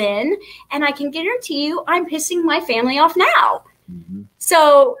everybody off then. And I can guarantee you I'm pissing my family off now.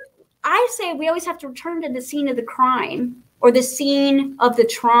 So I say we always have to return to the scene of the crime or the scene of the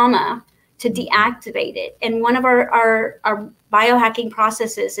trauma to deactivate it. And one of our biohacking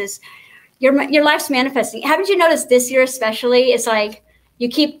processes is your life's manifesting. Haven't you noticed this year especially? It's like you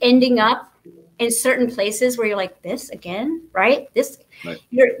keep ending up in certain places where you're like, this again, right? This, right.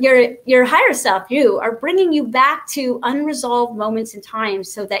 Your higher self, you are bringing you back to unresolved moments in time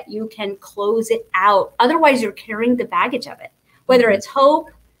so that you can close it out. Otherwise, you're carrying the baggage of it, whether it's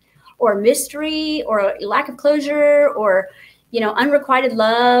hope or mystery or lack of closure or, unrequited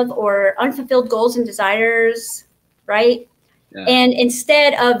love or unfulfilled goals and desires, right? Yeah. And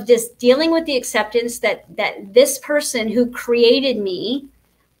instead of just dealing with the acceptance that this person who created me,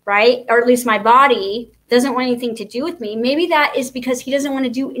 right, or at least my body, doesn't want anything to do with me, maybe that is because he doesn't want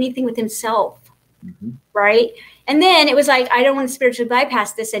to do anything with himself, right? And then it was like, I don't want to spiritually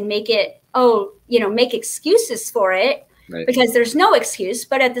bypass this and make it, make excuses for it, right, because there's no excuse.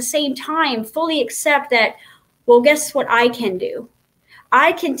 But at the same time, fully accept that, well, guess what I can do?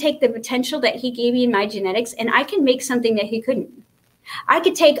 I can take the potential that he gave me in my genetics and I can make something that he couldn't. I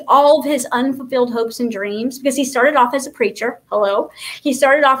could take all of his unfulfilled hopes and dreams, because he started off as a preacher. Hello. He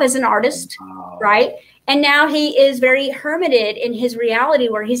started off as an artist, right? And now he is very hermited in his reality,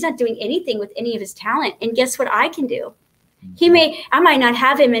 where he's not doing anything with any of his talent. And guess what I can do? I might not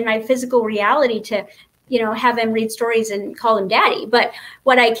have him in my physical reality to, have him read stories and call him daddy. But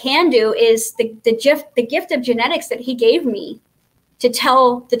what I can do is the gift of genetics that he gave me to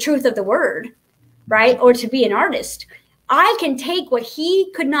tell the truth of the word, right? Or to be an artist. I can take what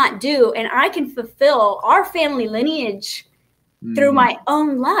he could not do, and I can fulfill our family lineage through my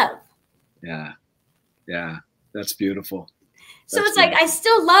own love. Yeah. Yeah. That's beautiful. So it's like, I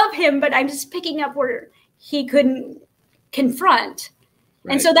still love him, but I'm just picking up where he couldn't confront.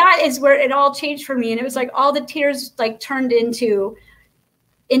 Right. And so that is where it all changed for me. And it was like all the tears like turned into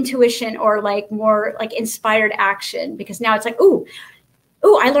intuition, or like more like inspired action, because now it's like, ooh,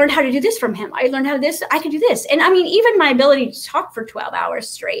 I learned how to do this from him. I learned how to I could do this. And I mean, even my ability to talk for 12 hours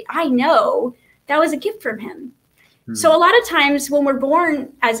straight, I know that was a gift from him. So a lot of times when we're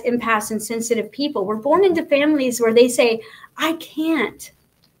born as empaths and sensitive people, we're born into families where they say, I can't,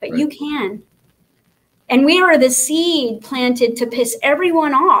 but you can. And we are the seed planted to piss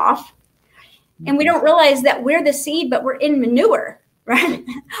everyone off. And we don't realize that we're the seed, but we're in manure, right?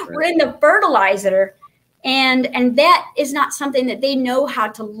 We're in the fertilizer. And that is not something that they know how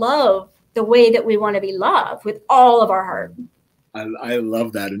to love the way that we want to be loved, with all of our heart. I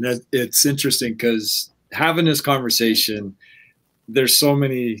love that. And it's interesting because having this conversation, there's so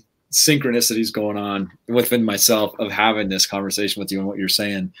many synchronicities going on within myself of having this conversation with you and what you're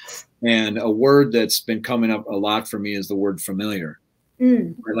saying. And a word that's been coming up a lot for me is the word familiar.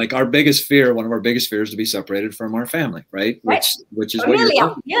 Like one of our biggest fears is to be separated from our family, right? Which is what you're talking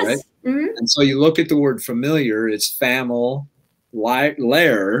about, right? And so you look at the word familiar, it's famil,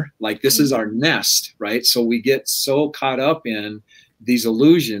 lair, like this is our nest, right? So we get so caught up in these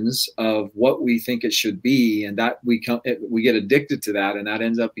illusions of what we think it should be, and that we get addicted to that, and that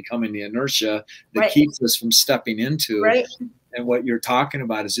ends up becoming the inertia that keeps us from stepping into. And what you're talking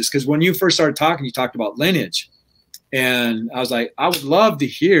about is just because when you first started talking, you talked about lineage, and I was like, I would love to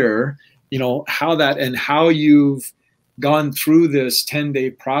hear, how you've gone through this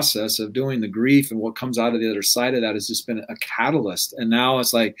 10-day process of doing the grief, and what comes out of the other side of that has just been a catalyst. And now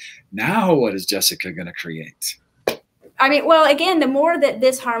it's like, now what is Jessica going to create? I mean, well, again, the more that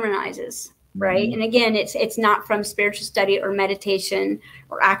this harmonizes, right? And again, it's not from spiritual study or meditation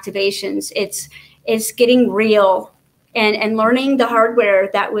or activations. It's getting real and learning the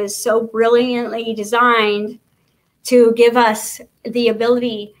hardware that was so brilliantly designed to give us the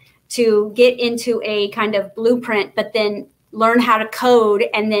ability to get into a kind of blueprint, but then learn how to code,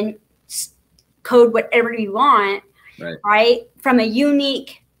 and then code whatever you want, right? From a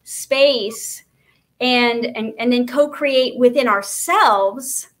unique space. And then co-create within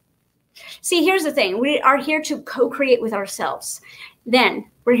ourselves. See, here's the thing. We are here to co-create with ourselves. Then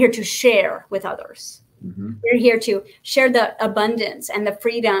we're here to share with others. We're here to share the abundance and the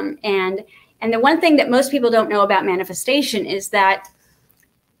freedom. And the one thing that most people don't know about manifestation is that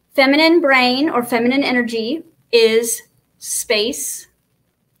feminine brain or feminine energy is space,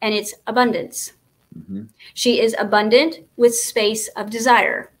 and it's abundance. She is abundant with space of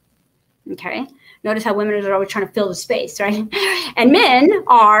desire. Okay. Notice how women are always trying to fill the space, right? And men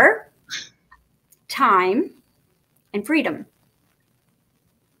are time and freedom.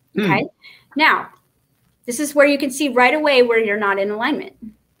 Okay. Now, this is where you can see right away where you're not in alignment,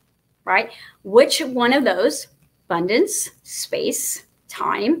 right? Which one of those, abundance, space,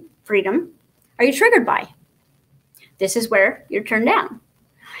 time, freedom, are you triggered by? This is where you're turned down,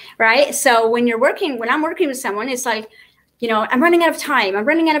 right? So when I'm working with someone, it's like, I'm running out of time.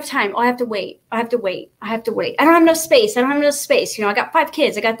 Oh, I have to wait. I don't have enough space. I got 5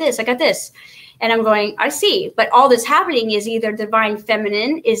 kids. I got this. And I'm going, I see. But all that's happening is either the divine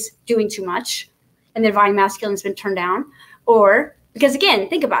feminine is doing too much and the divine masculine has been turned down. Or, because again,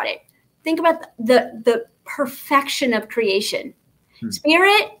 think about it. Think about the perfection of creation.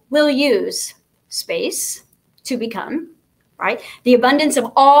 Spirit will use space to become, right? The abundance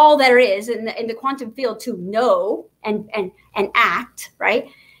of all there is in the quantum field to know and act, right?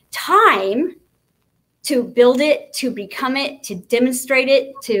 Time to build it, to become it, to demonstrate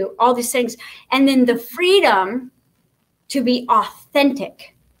it, to all these things. And then the freedom to be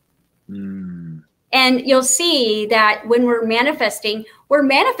authentic. And you'll see that when we're manifesting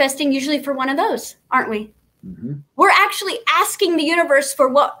usually for one of those, aren't we? We're actually asking the universe for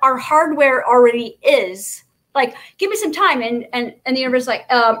what our hardware already is. Like, give me some time, and the universe is like,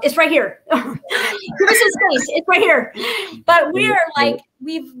 it's right here. Give me some space, it's right here. But we are like,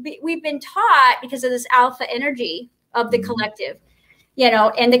 we've been taught, because of this alpha energy of the collective, you know,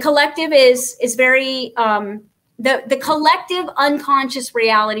 and the collective is very, the collective unconscious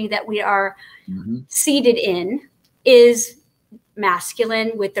reality that we are seated in is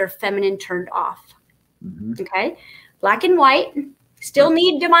masculine with their feminine turned off. Okay. Black and white still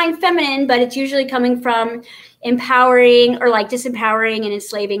need divine feminine, but it's usually coming from empowering or like disempowering and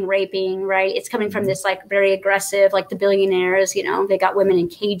enslaving, raping, right? It's coming from this like very aggressive, like the billionaires, you know, they got women in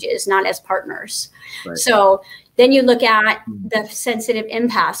cages, not as partners. Right. So then you look at the sensitive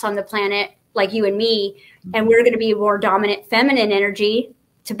empaths on the planet, like you and me, and we're going to be more dominant feminine energy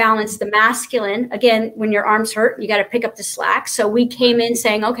to balance the masculine. Again, when your arms hurt, you got to pick up the slack. So we came in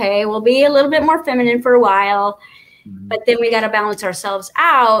saying, okay, we'll be a little bit more feminine for a while, but then we got to balance ourselves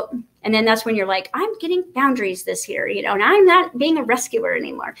out. And then that's when you're like, I'm getting boundaries this year, you know, and I'm not being a rescuer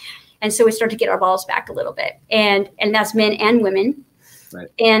anymore. And so we start to get our balls back a little bit. And that's men and women. Right.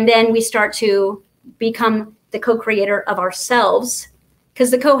 And then we start to become the co-creator of ourselves, because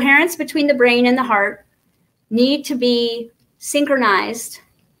the coherence between the brain and the heart need to be synchronized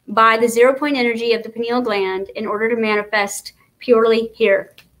by the 0 point energy of the pineal gland in order to manifest purely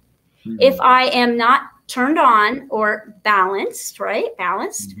here. If I am not turned on or balanced, right?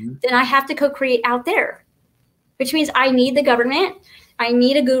 Balanced, then I have to co-create out there, which means I need the government. I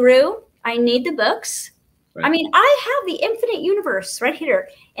need a guru. I need the books. Right. I mean, I have the infinite universe right here.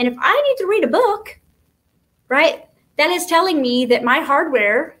 And if I need to read a book, right, that is telling me that my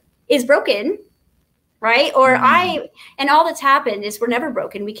hardware is broken, right? Or and all that's happened is we're never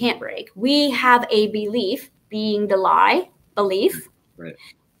broken. We can't break. We have a belief, being the lie, belief, right,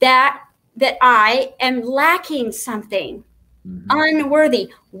 that I am lacking something, unworthy,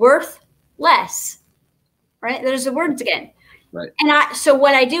 worth less, right? There's the words again. Right. And so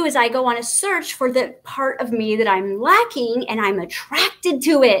what I do is I go on a search for the part of me that I'm lacking, and I'm attracted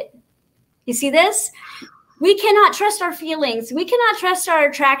to it. You see this? We cannot trust our feelings. We cannot trust our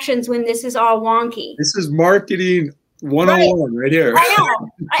attractions when this is all wonky. This is marketing 101 right here. I know.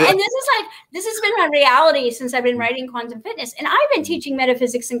 And this has been my reality since I've been writing quantum fitness. And I've been teaching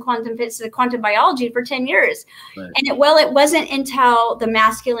metaphysics and quantum fitness and quantum biology for 10 years. Right. And it wasn't until the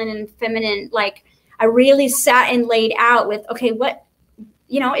masculine and feminine, like I really sat and laid out with, okay, what,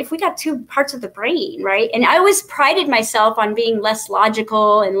 you know, if we got two parts of the brain, right? And I always prided myself on being less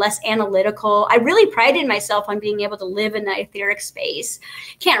logical and less analytical. I really prided myself on being able to live in the etheric space.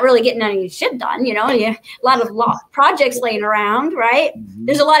 Can't really get any shit done, you know, a lot of projects laying around, right?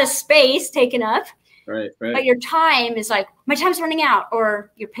 There's a lot of space taken up. Right. But your time is like, my time's running out,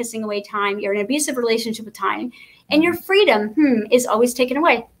 or you're pissing away time. You're in an abusive relationship with time, and your freedom is always taken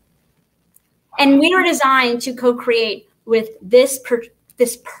away. And we were designed to co-create with this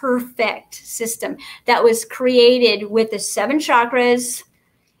perfect system that was created with the 7 chakras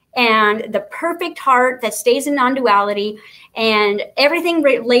and the perfect heart that stays in non-duality and everything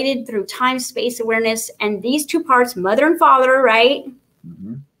related through time, space, awareness, and these 2 parts, mother and father, right?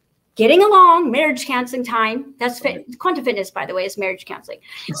 Getting along, marriage counseling time. That's quantum fitness, by the way, is marriage counseling.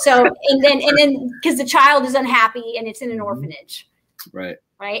 So, and then because the child is unhappy and it's in an orphanage. Right.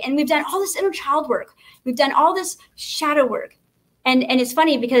 And we've done all this inner child work. We've done all this shadow work. And it's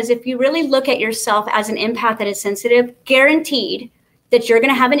funny because if you really look at yourself as an empath that is sensitive, guaranteed that you're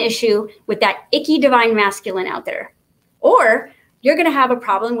going to have an issue with that icky divine masculine out there. Or you're going to have a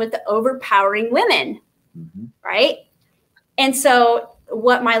problem with the overpowering women, right? And so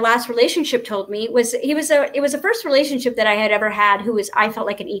what my last relationship told me was it was the first relationship that I had ever had I felt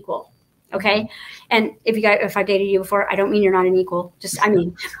like an equal. Okay. And if I dated you before, I don't mean you're not an equal. Just, I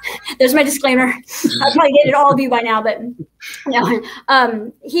mean, there's my disclaimer. I've probably dated all of you by now, but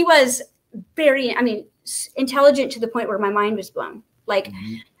no, he was very, intelligent to the point where my mind was blown. Like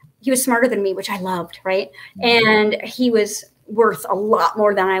he was smarter than me, which I loved. Right. And he was worth a lot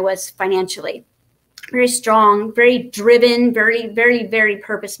more than I was financially. Very strong, very driven, very, very, very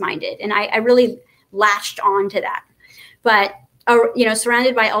purpose-minded. And I really latched on to that. But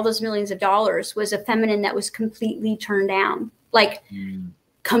surrounded by all those millions of dollars was a feminine that was completely turned down, like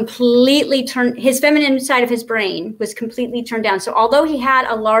completely turned. His feminine side of his brain was completely turned down. So although he had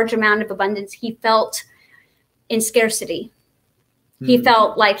a large amount of abundance, he felt in scarcity. He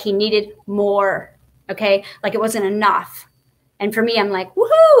felt like he needed more. Okay. Like it wasn't enough. And for me, I'm like,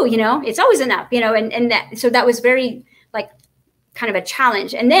 woohoo, it's always enough, so that was very like kind of a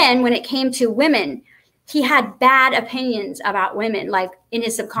challenge. And then when it came to women, he had bad opinions about women, like in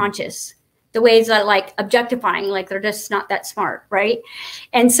his subconscious, the ways that like objectifying, like they're just not that smart. Right.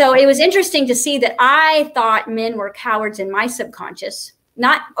 And so it was interesting to see that I thought men were cowards in my subconscious,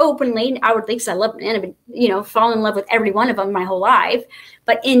 not openly, outwardly, because I love men. I've been, you know, fallen in love with every one of them my whole life.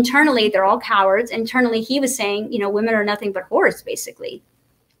 But internally, they're all cowards. Internally, he was saying, you know, women are nothing but whores, basically.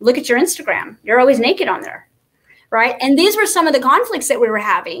 Look at your Instagram. You're always naked on there, right? And these were some of the conflicts that we were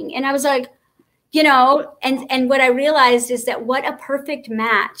having. And I was like, you know, and what I realized is that what a perfect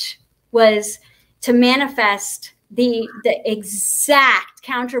match was to manifest the exact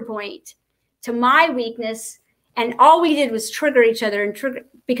counterpoint to my weakness. And all we did was trigger each other and trigger,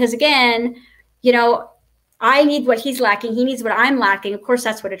 because again, you know, I need what he's lacking. He needs what I'm lacking. Of course,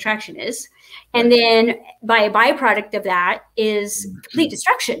 that's what attraction is. And then by a byproduct of that is complete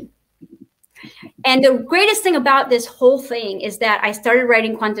destruction. And the greatest thing about this whole thing is that I started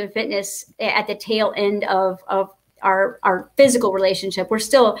writing Quantum Fitness at the tail end of our physical relationship. We're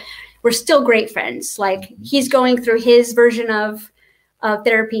still great friends. Like, he's going through his version of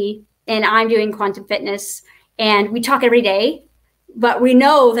therapy and I'm doing Quantum Fitness, and we talk every day, but we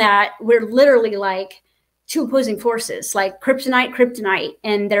know that we're literally like two opposing forces, like kryptonite.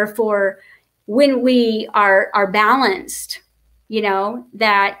 And therefore, when we are balanced, you know,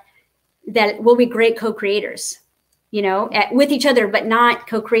 that we'll be great co-creators, you know, with each other, but not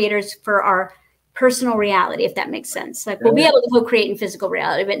co-creators for our personal reality, if that makes sense. Like, we'll be able to co-create in physical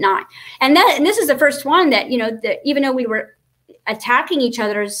reality, but not. And this is the first one that, you know, that even though we were attacking each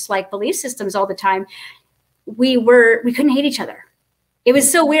other's like belief systems all the time, we couldn't hate each other. It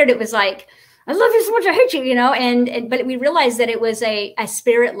was so weird. It was like, I love you so much, I hate you, you know, but we realized that it was a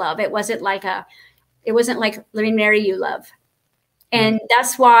spirit love. It wasn't like let me marry you love. And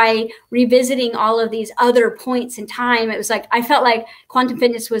that's why revisiting all of these other points in time, it was like, I felt like Quantum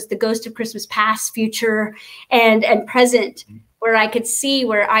Fitness was the ghost of Christmas past, future, and present, where I could see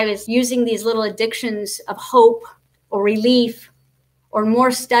where I was using these little addictions of hope or relief or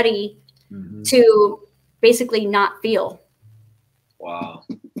more study to basically not feel. Wow.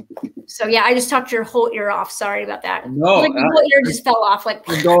 So yeah, I just talked your whole ear off. Sorry about that. No, like, your whole ear just fell off. Like,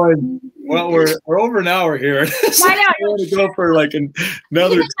 we're going. Well, we're over an hour here. So I know. I want to go for like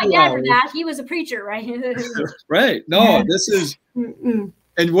another 2 hours. He was a preacher, right? Right. No, this is, and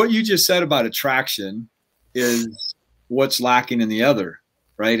what you just said about attraction is what's lacking in the other,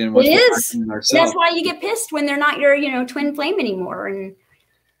 right? And what's lacking in ourselves. That's why you get pissed when they're not your, you know, twin flame anymore, and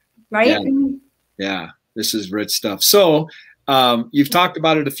right? Yeah. This is rich stuff. So. You've talked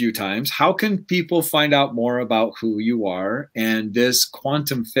about it a few times. How can people find out more about who you are and this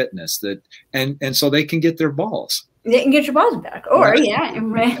Quantum Fitness and so they can get their balls? They can get your balls back, or right. Yeah,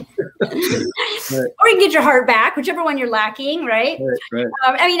 right. Or you can get your heart back, whichever one you're lacking, right? Right.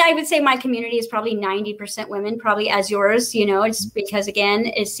 I mean, I would say my community is probably 90% women, probably as yours. You know, it's because again,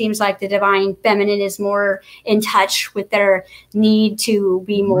 it seems like the divine feminine is more in touch with their need to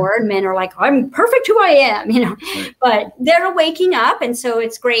be more, and men are like, I'm perfect who I am, you know. Right. But they're waking up, and so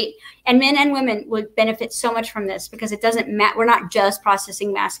it's great. And men and women would benefit so much from this because it doesn't matter. We're not just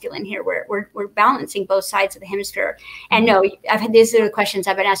processing masculine here. We're balancing both sides of the hemisphere. And no, I've had these are the questions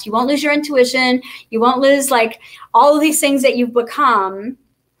I've been asked. You won't lose your intuition. You won't lose like all of these things that you've become.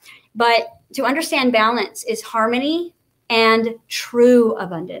 But to understand balance is harmony and true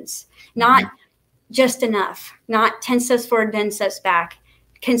abundance, not just enough, not 10 steps forward, 10 steps back.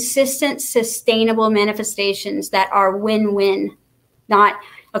 Consistent, sustainable manifestations that are win-win, not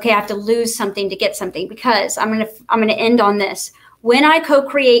okay, I have to lose something to get something, because I'm gonna end on this. When I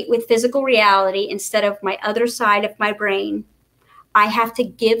co-create with physical reality instead of my other side of my brain, I have to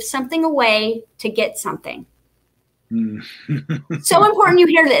give something away to get something. So important you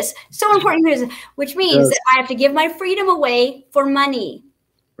hear this. So important you hear this, which means that I have to give my freedom away for money.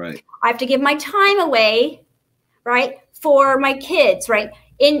 Right. I have to give my time away, right, for my kids, right?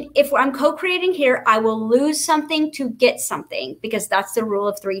 If I'm co-creating here, I will lose something to get something, because that's the rule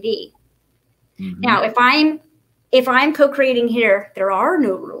of 3D. Now, if I'm co-creating here, there are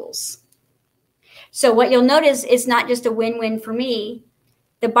no rules. So what you'll notice is not just a win-win for me.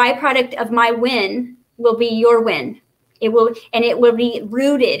 The byproduct of my win will be your win. It will be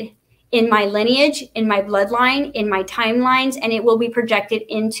rooted in my lineage, in my bloodline, in my timelines, and it will be projected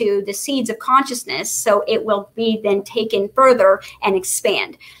into the seeds of consciousness. So it will be then taken further and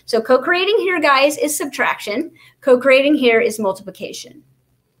expand. So co-creating here, guys, is subtraction. Co-creating here is multiplication.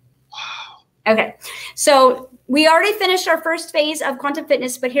 Wow. Okay. So we already finished our first phase of Quantum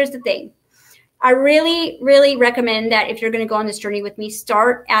Fitness, but here's the thing. I really, really recommend that if you're going to go on this journey with me,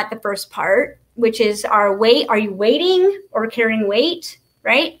 start at the first part, which is our weight. Are you weighting or carrying weight,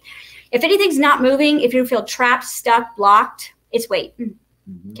 right? If anything's not moving, if you feel trapped, stuck, blocked, it's weight.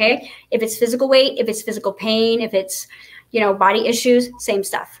 Okay. If it's physical weight, if it's physical pain, if it's, you know, body issues, same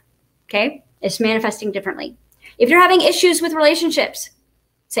stuff. Okay. It's manifesting differently. If you're having issues with relationships,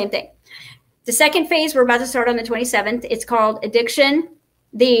 same thing. The second phase we're about to start on the 27th. It's called addiction,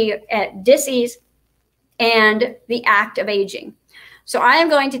 the dis-ease, and the act of aging. So I am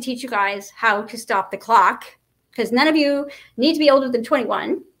going to teach you guys how to stop the clock, because none of you need to be older than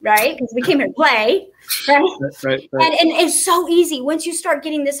 21, right? Because we came here to play, right? Right. And it's so easy. Once you start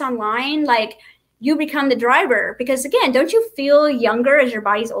getting this online, like, you become the driver. Because again, don't you feel younger as your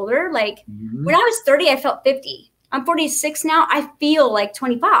body's older? Like when I was 30, I felt 50. I'm 46 now. I feel like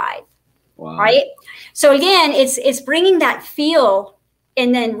 25. Wow. Right? So again, it's bringing that feel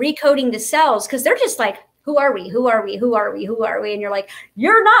and then recoding the cells, because they're just like, who are we? Who are we? Who are we? Who are we? And you're like,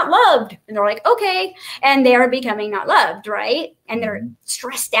 you're not loved. And they're like, okay. And they are becoming not loved, right? And they're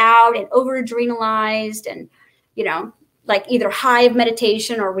stressed out and over adrenalized and, you know, like either high of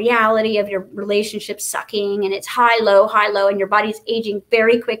meditation or reality of your relationship sucking, and it's high, low, and your body's aging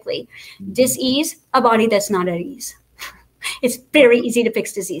very quickly. Dis-ease, a body that's not at ease. It's very easy to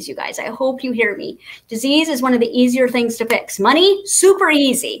fix disease, you guys. I hope you hear me. Disease is one of the easier things to fix. Money, super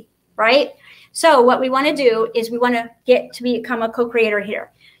easy, right? So what we want to do is we want to get to become a co-creator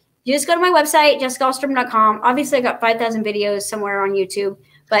here. You just go to my website, jessicaalstrom.com. Obviously, I got 5,000 videos somewhere on YouTube,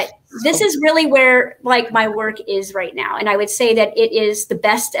 but this is really where like my work is right now. And I would say that it is the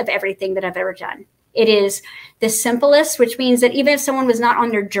best of everything that I've ever done. It is the simplest, which means that even if someone was not on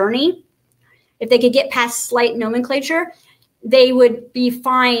their journey, if they could get past slight nomenclature, they would be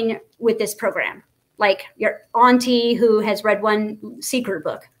fine with this program. Like your auntie who has read one secret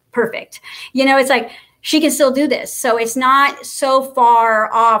book, perfect. You know, it's like, she can still do this. So it's not so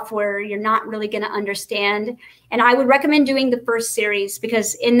far off where you're not really going to understand. And I would recommend doing the first series,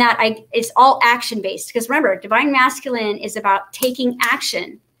 because in that it's all action based. Because remember, Divine Masculine is about taking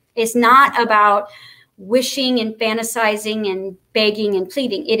action. It's not about wishing and fantasizing and begging and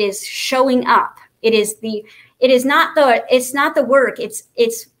pleading. It is showing up. It's not the work.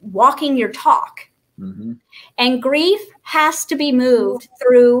 It's walking your talk. And grief has to be moved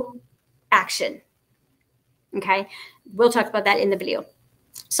through action. Okay. We'll talk about that in the video.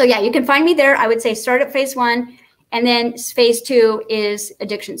 So yeah, you can find me there. I would say start at phase 1, and then phase 2 is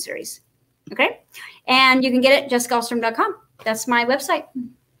addiction series. Okay. And you can get it at jessicaalstrom.com. That's my website.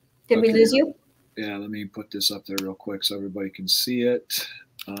 Did we lose you? Yeah. Let me put this up there real quick so everybody can see it.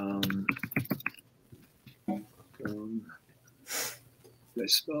 Did I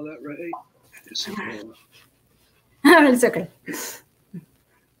spell that right? It's okay.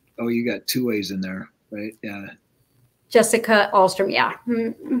 Oh, you got 2 A's in there, right? Yeah. Jessica Alstrom, yeah.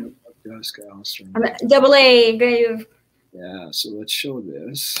 Jessica Alstrom. Double A. Yeah, so let's show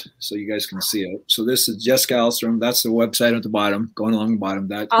this so you guys can see it. So this is Jessica Alstrom. That's the website at the bottom, going along the bottom.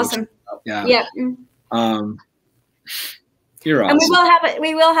 That awesome. Yeah. Yeah. You're awesome. And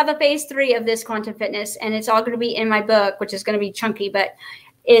we will have a phase 3 of this quantum fitness, and it's all going to be in my book, which is going to be chunky, but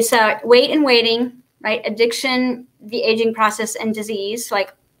it's weight and waiting, right? Addiction, the aging process, and disease,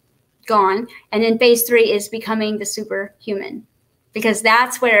 like gone. And then phase 3 is becoming the superhuman, because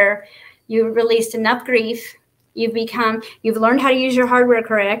that's where you released enough grief. You've learned how to use your hardware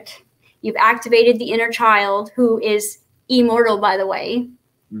correct. You've activated the inner child, who is immortal, by the way.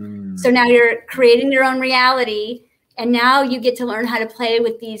 So now you're creating your own reality. And now you get to learn how to play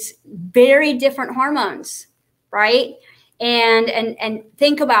with these very different hormones, right? And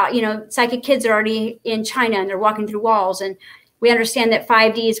think about, you know, psychic kids are already in China and they're walking through walls. And we understand that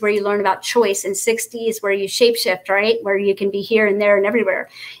 5D is where you learn about choice, and 6D is where you shapeshift, right? Where you can be here and there and everywhere.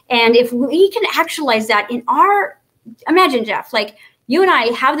 And if we can actualize that in imagine, Jeff, like you and I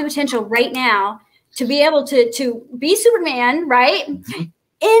have the potential right now to be able to be Superman, right?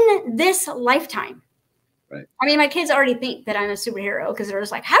 In this lifetime. Right. I mean, my kids already think that I'm a superhero, because they're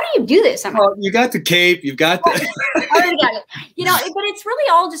just like, how do you do this? I'm like, you got the cape, you've got the I already got it. You know, but it's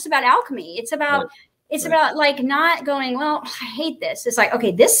really all just about alchemy. It's about about like not going, well, I hate this. It's like,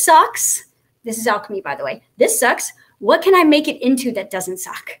 okay, this sucks. This is alchemy, by the way. This sucks. What can I make it into that doesn't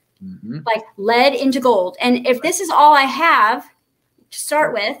suck? Like lead into gold. And if this is all I have to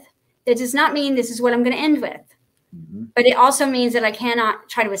start with, that does not mean this is what I'm going to end with. But it also means that I cannot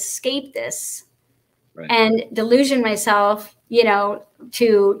try to escape this. Right. And delusion myself, you know,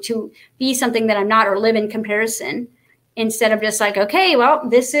 to be something that I'm not, or live in comparison, instead of just like, okay, well,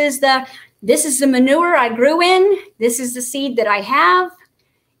 this is the manure I grew in. This is the seed that I have.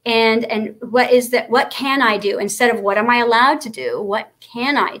 And what can I do, instead of what am I allowed to do? What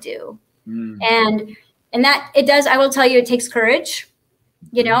can I do? And that it does, I will tell you, it takes courage,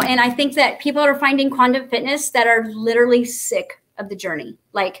 you know, and I think that people are finding quantum fitness that are literally sick of the journey.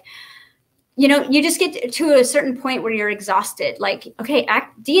 Like, you know, you just get to a certain point where you're exhausted, like, okay,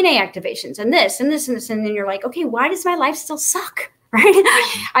 DNA activations and this and this and this. And then you're like, okay, why does my life still suck?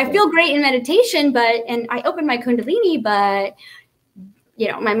 right? I feel great in meditation, and I open my Kundalini, but you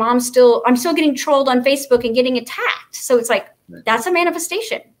know, I'm still getting trolled on Facebook and getting attacked. So it's like, that's a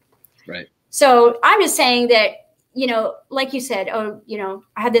manifestation. Right. So I'm just saying that, you know, like you said, oh, you know,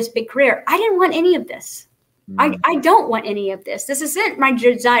 I had this big career. I didn't want any of this. I don't want any of this. This isn't my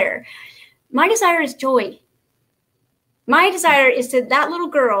desire. My desire is joy. My desire is to that little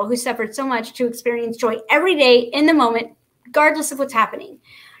girl who suffered so much to experience joy every day in the moment, regardless of what's happening.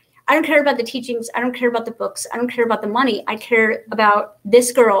 I don't care about the teachings. I don't care about the books. I don't care about the money. I care about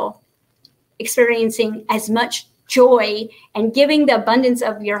this girl experiencing as much joy and giving the abundance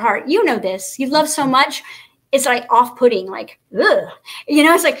of your heart. You know this. You love so much. It's like off-putting, like, ugh. You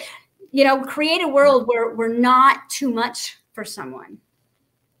know, it's like, you know, create a world where we're not too much for someone.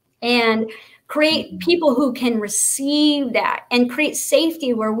 And create people who can receive that, and create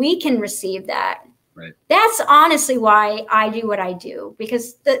safety where we can receive that. Right. That's honestly why I do what I do,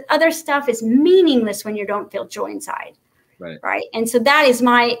 because the other stuff is meaningless when you don't feel joy inside. Right. Right. And so that is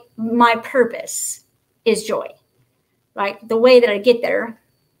my purpose, is joy. Like the way that I get there,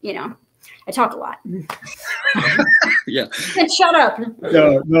 you know, I talk a lot. Yeah. And shut up.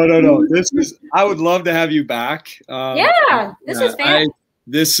 No. I would love to have you back. This is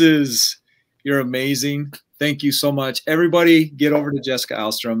fantastic. You're amazing. Thank you so much. Everybody get over to Jessica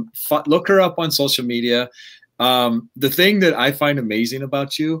Alstrom. Look her up on social media. The thing that I find amazing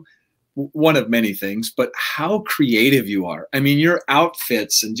about you, one of many things, but how creative you are. I mean, your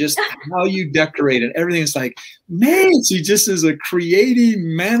outfits and just how you decorate and everything is like, man, she just is a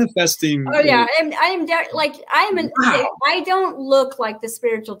creating, manifesting. Oh yeah. I don't look like the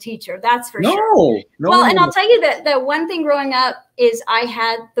spiritual teacher. That's for sure. No. Well, and I'll tell you that the one thing growing up is I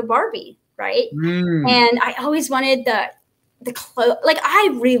had the Barbie. Right. And I always wanted the clothes. Like, I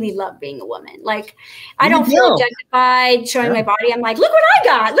really love being a woman. Like, I don't feel objectified showing my body. I'm like, look what I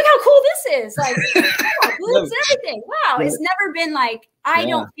got. Look how cool this is. Like, boobs, everything. Wow. It's never been like, I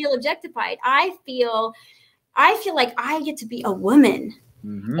don't feel objectified. I feel like I get to be a woman.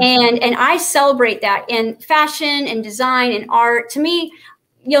 And I celebrate that in fashion and design and art. To me,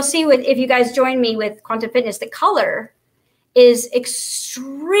 you'll see if you guys join me with Quantum Fitness, the color is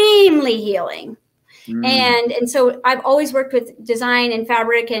extremely healing. And so I've always worked with design and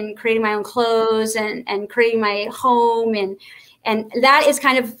fabric and creating my own clothes and creating my home. And that is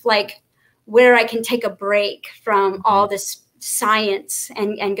kind of like where I can take a break from all this science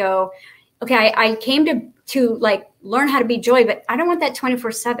and go, okay, I came to like learn how to be joy, but I don't want that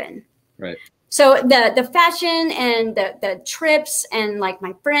 24/7. Right. So the fashion and the trips and like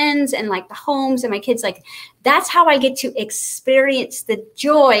my friends and like the homes and my kids, like that's how I get to experience the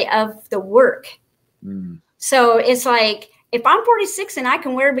joy of the work. So it's like, if I'm 46 and I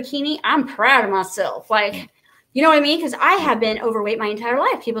can wear a bikini, I'm proud of myself. Like, you know what I mean? Because I have been overweight my entire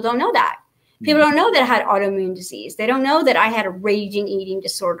life. People don't know that. People don't know that I had autoimmune disease. They don't know that I had a raging eating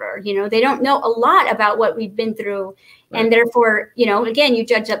disorder. You know, they don't know a lot about what we've been through. Right. And therefore, you know, again, you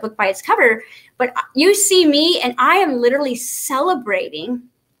judge that book by its cover, but you see me and I am literally celebrating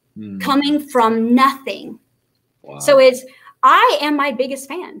coming from nothing. Wow. So I am my biggest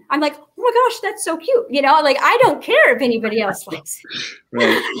fan. I'm like, oh my gosh, that's so cute. You know, like, I don't care if anybody else likes it.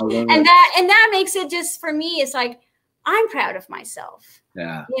 Right. and that makes it just, for me, it's like, I'm proud of myself.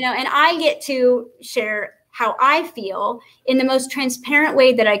 Yeah. You know, and I get to share how I feel in the most transparent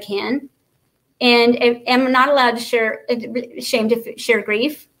way that I can. And am not allowed to share, ashamed to share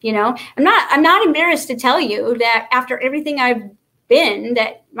grief. You know, I'm not embarrassed to tell you that after everything I've been,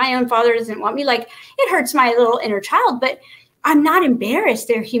 that my own father doesn't want me. Like, it hurts my little inner child, but I'm not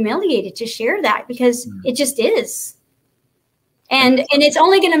embarrassed or humiliated to share that, because it just is. And it's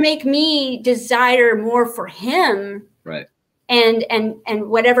only going to make me desire more for him. Right. And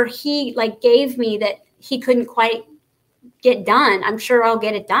whatever he like gave me that he couldn't quite get done, I'm sure I'll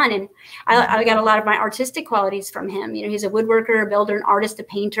get it done. And I got a lot of my artistic qualities from him. You know, he's a woodworker, a builder, an artist, a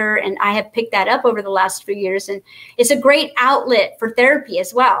painter, and I have picked that up over the last few years. And it's a great outlet for therapy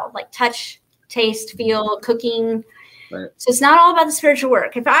as well, like touch, taste, feel, cooking. Right. So it's not all about the spiritual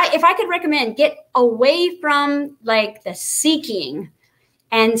work. If I could recommend, get away from like the seeking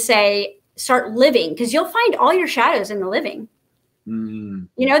and start living, because you'll find all your shadows in the living. You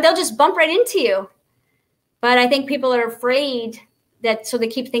know, they'll just bump right into you. But I think people are afraid that, so they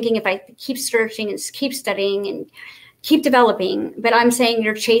keep thinking, if I keep searching and keep studying and keep developing, but I'm saying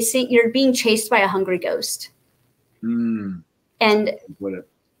you're being chased by a hungry ghost. And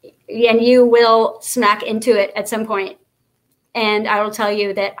you will smack into it at some point. And I will tell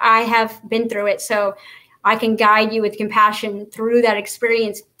you that I have been through it. So I can guide you with compassion through that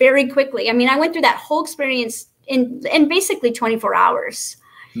experience very quickly. I mean, I went through that whole experience in basically 24 hours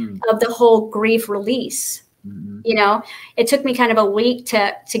of the whole grief release. You know, it took me kind of a week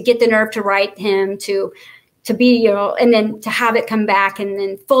to get the nerve to write him, to be, you know, and then to have it come back and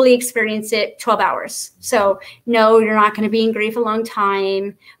then fully experience it 12 hours. So no, you're not going to be in grief a long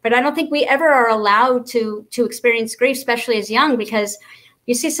time. But I don't think we ever are allowed to experience grief, especially as young, because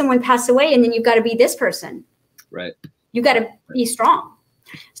you see someone pass away and then you've got to be this person. Right. You got to be strong.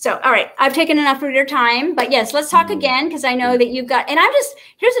 So, all right, I've taken enough of your time, but yes, let's talk again, because I know that you've got, and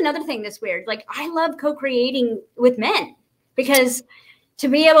here's another thing that's weird. Like, I love co-creating with men, because to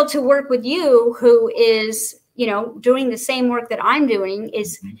be able to work with you, who is, you know, doing the same work that I'm doing,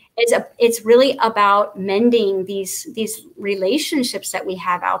 it's really about mending these relationships that we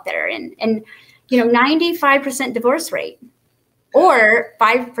have out there, and you know, 95% divorce rate or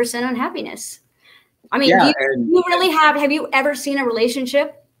 5% unhappiness. I mean, yeah, you really have you ever seen a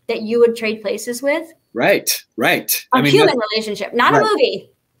relationship that you would trade places with? Right. A human relationship, not a movie.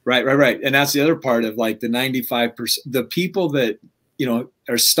 Right. And that's the other part of, like, the 95%, the people that, you know,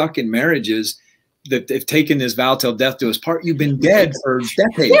 are stuck in marriages that they've taken this vow till death do us part. You've been dead for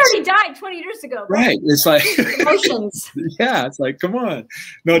decades. They already died 20 years ago. Right. It's like emotions. Yeah, it's like, come on.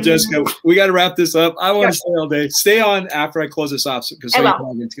 No, Jessica, we got to wrap this up. I want to stay all day. Stay on after I close this off, because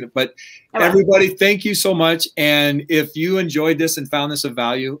but everybody, thank you so much. And if you enjoyed this and found this of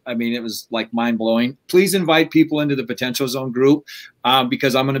value, I mean, it was like mind blowing. Please invite people into the Potential Zone group,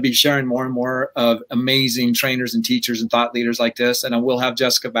 because I'm going to be sharing more and more of amazing trainers and teachers and thought leaders like this. And I will have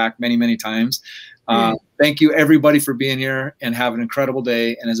Jessica back many, many times. Thank you, everybody, for being here, and have an incredible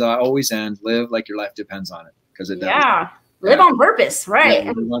day. And as I always end, live like your life depends on it, because it does. Yeah. Live on purpose, right?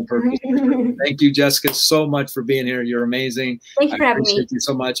 Yeah, live on purpose. Thank you, Jessica, so much for being here. You're amazing. Thank you for having me. Thank you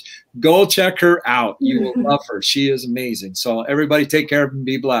so much. Go check her out. You will love her. She is amazing. So everybody, take care and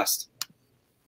be blessed.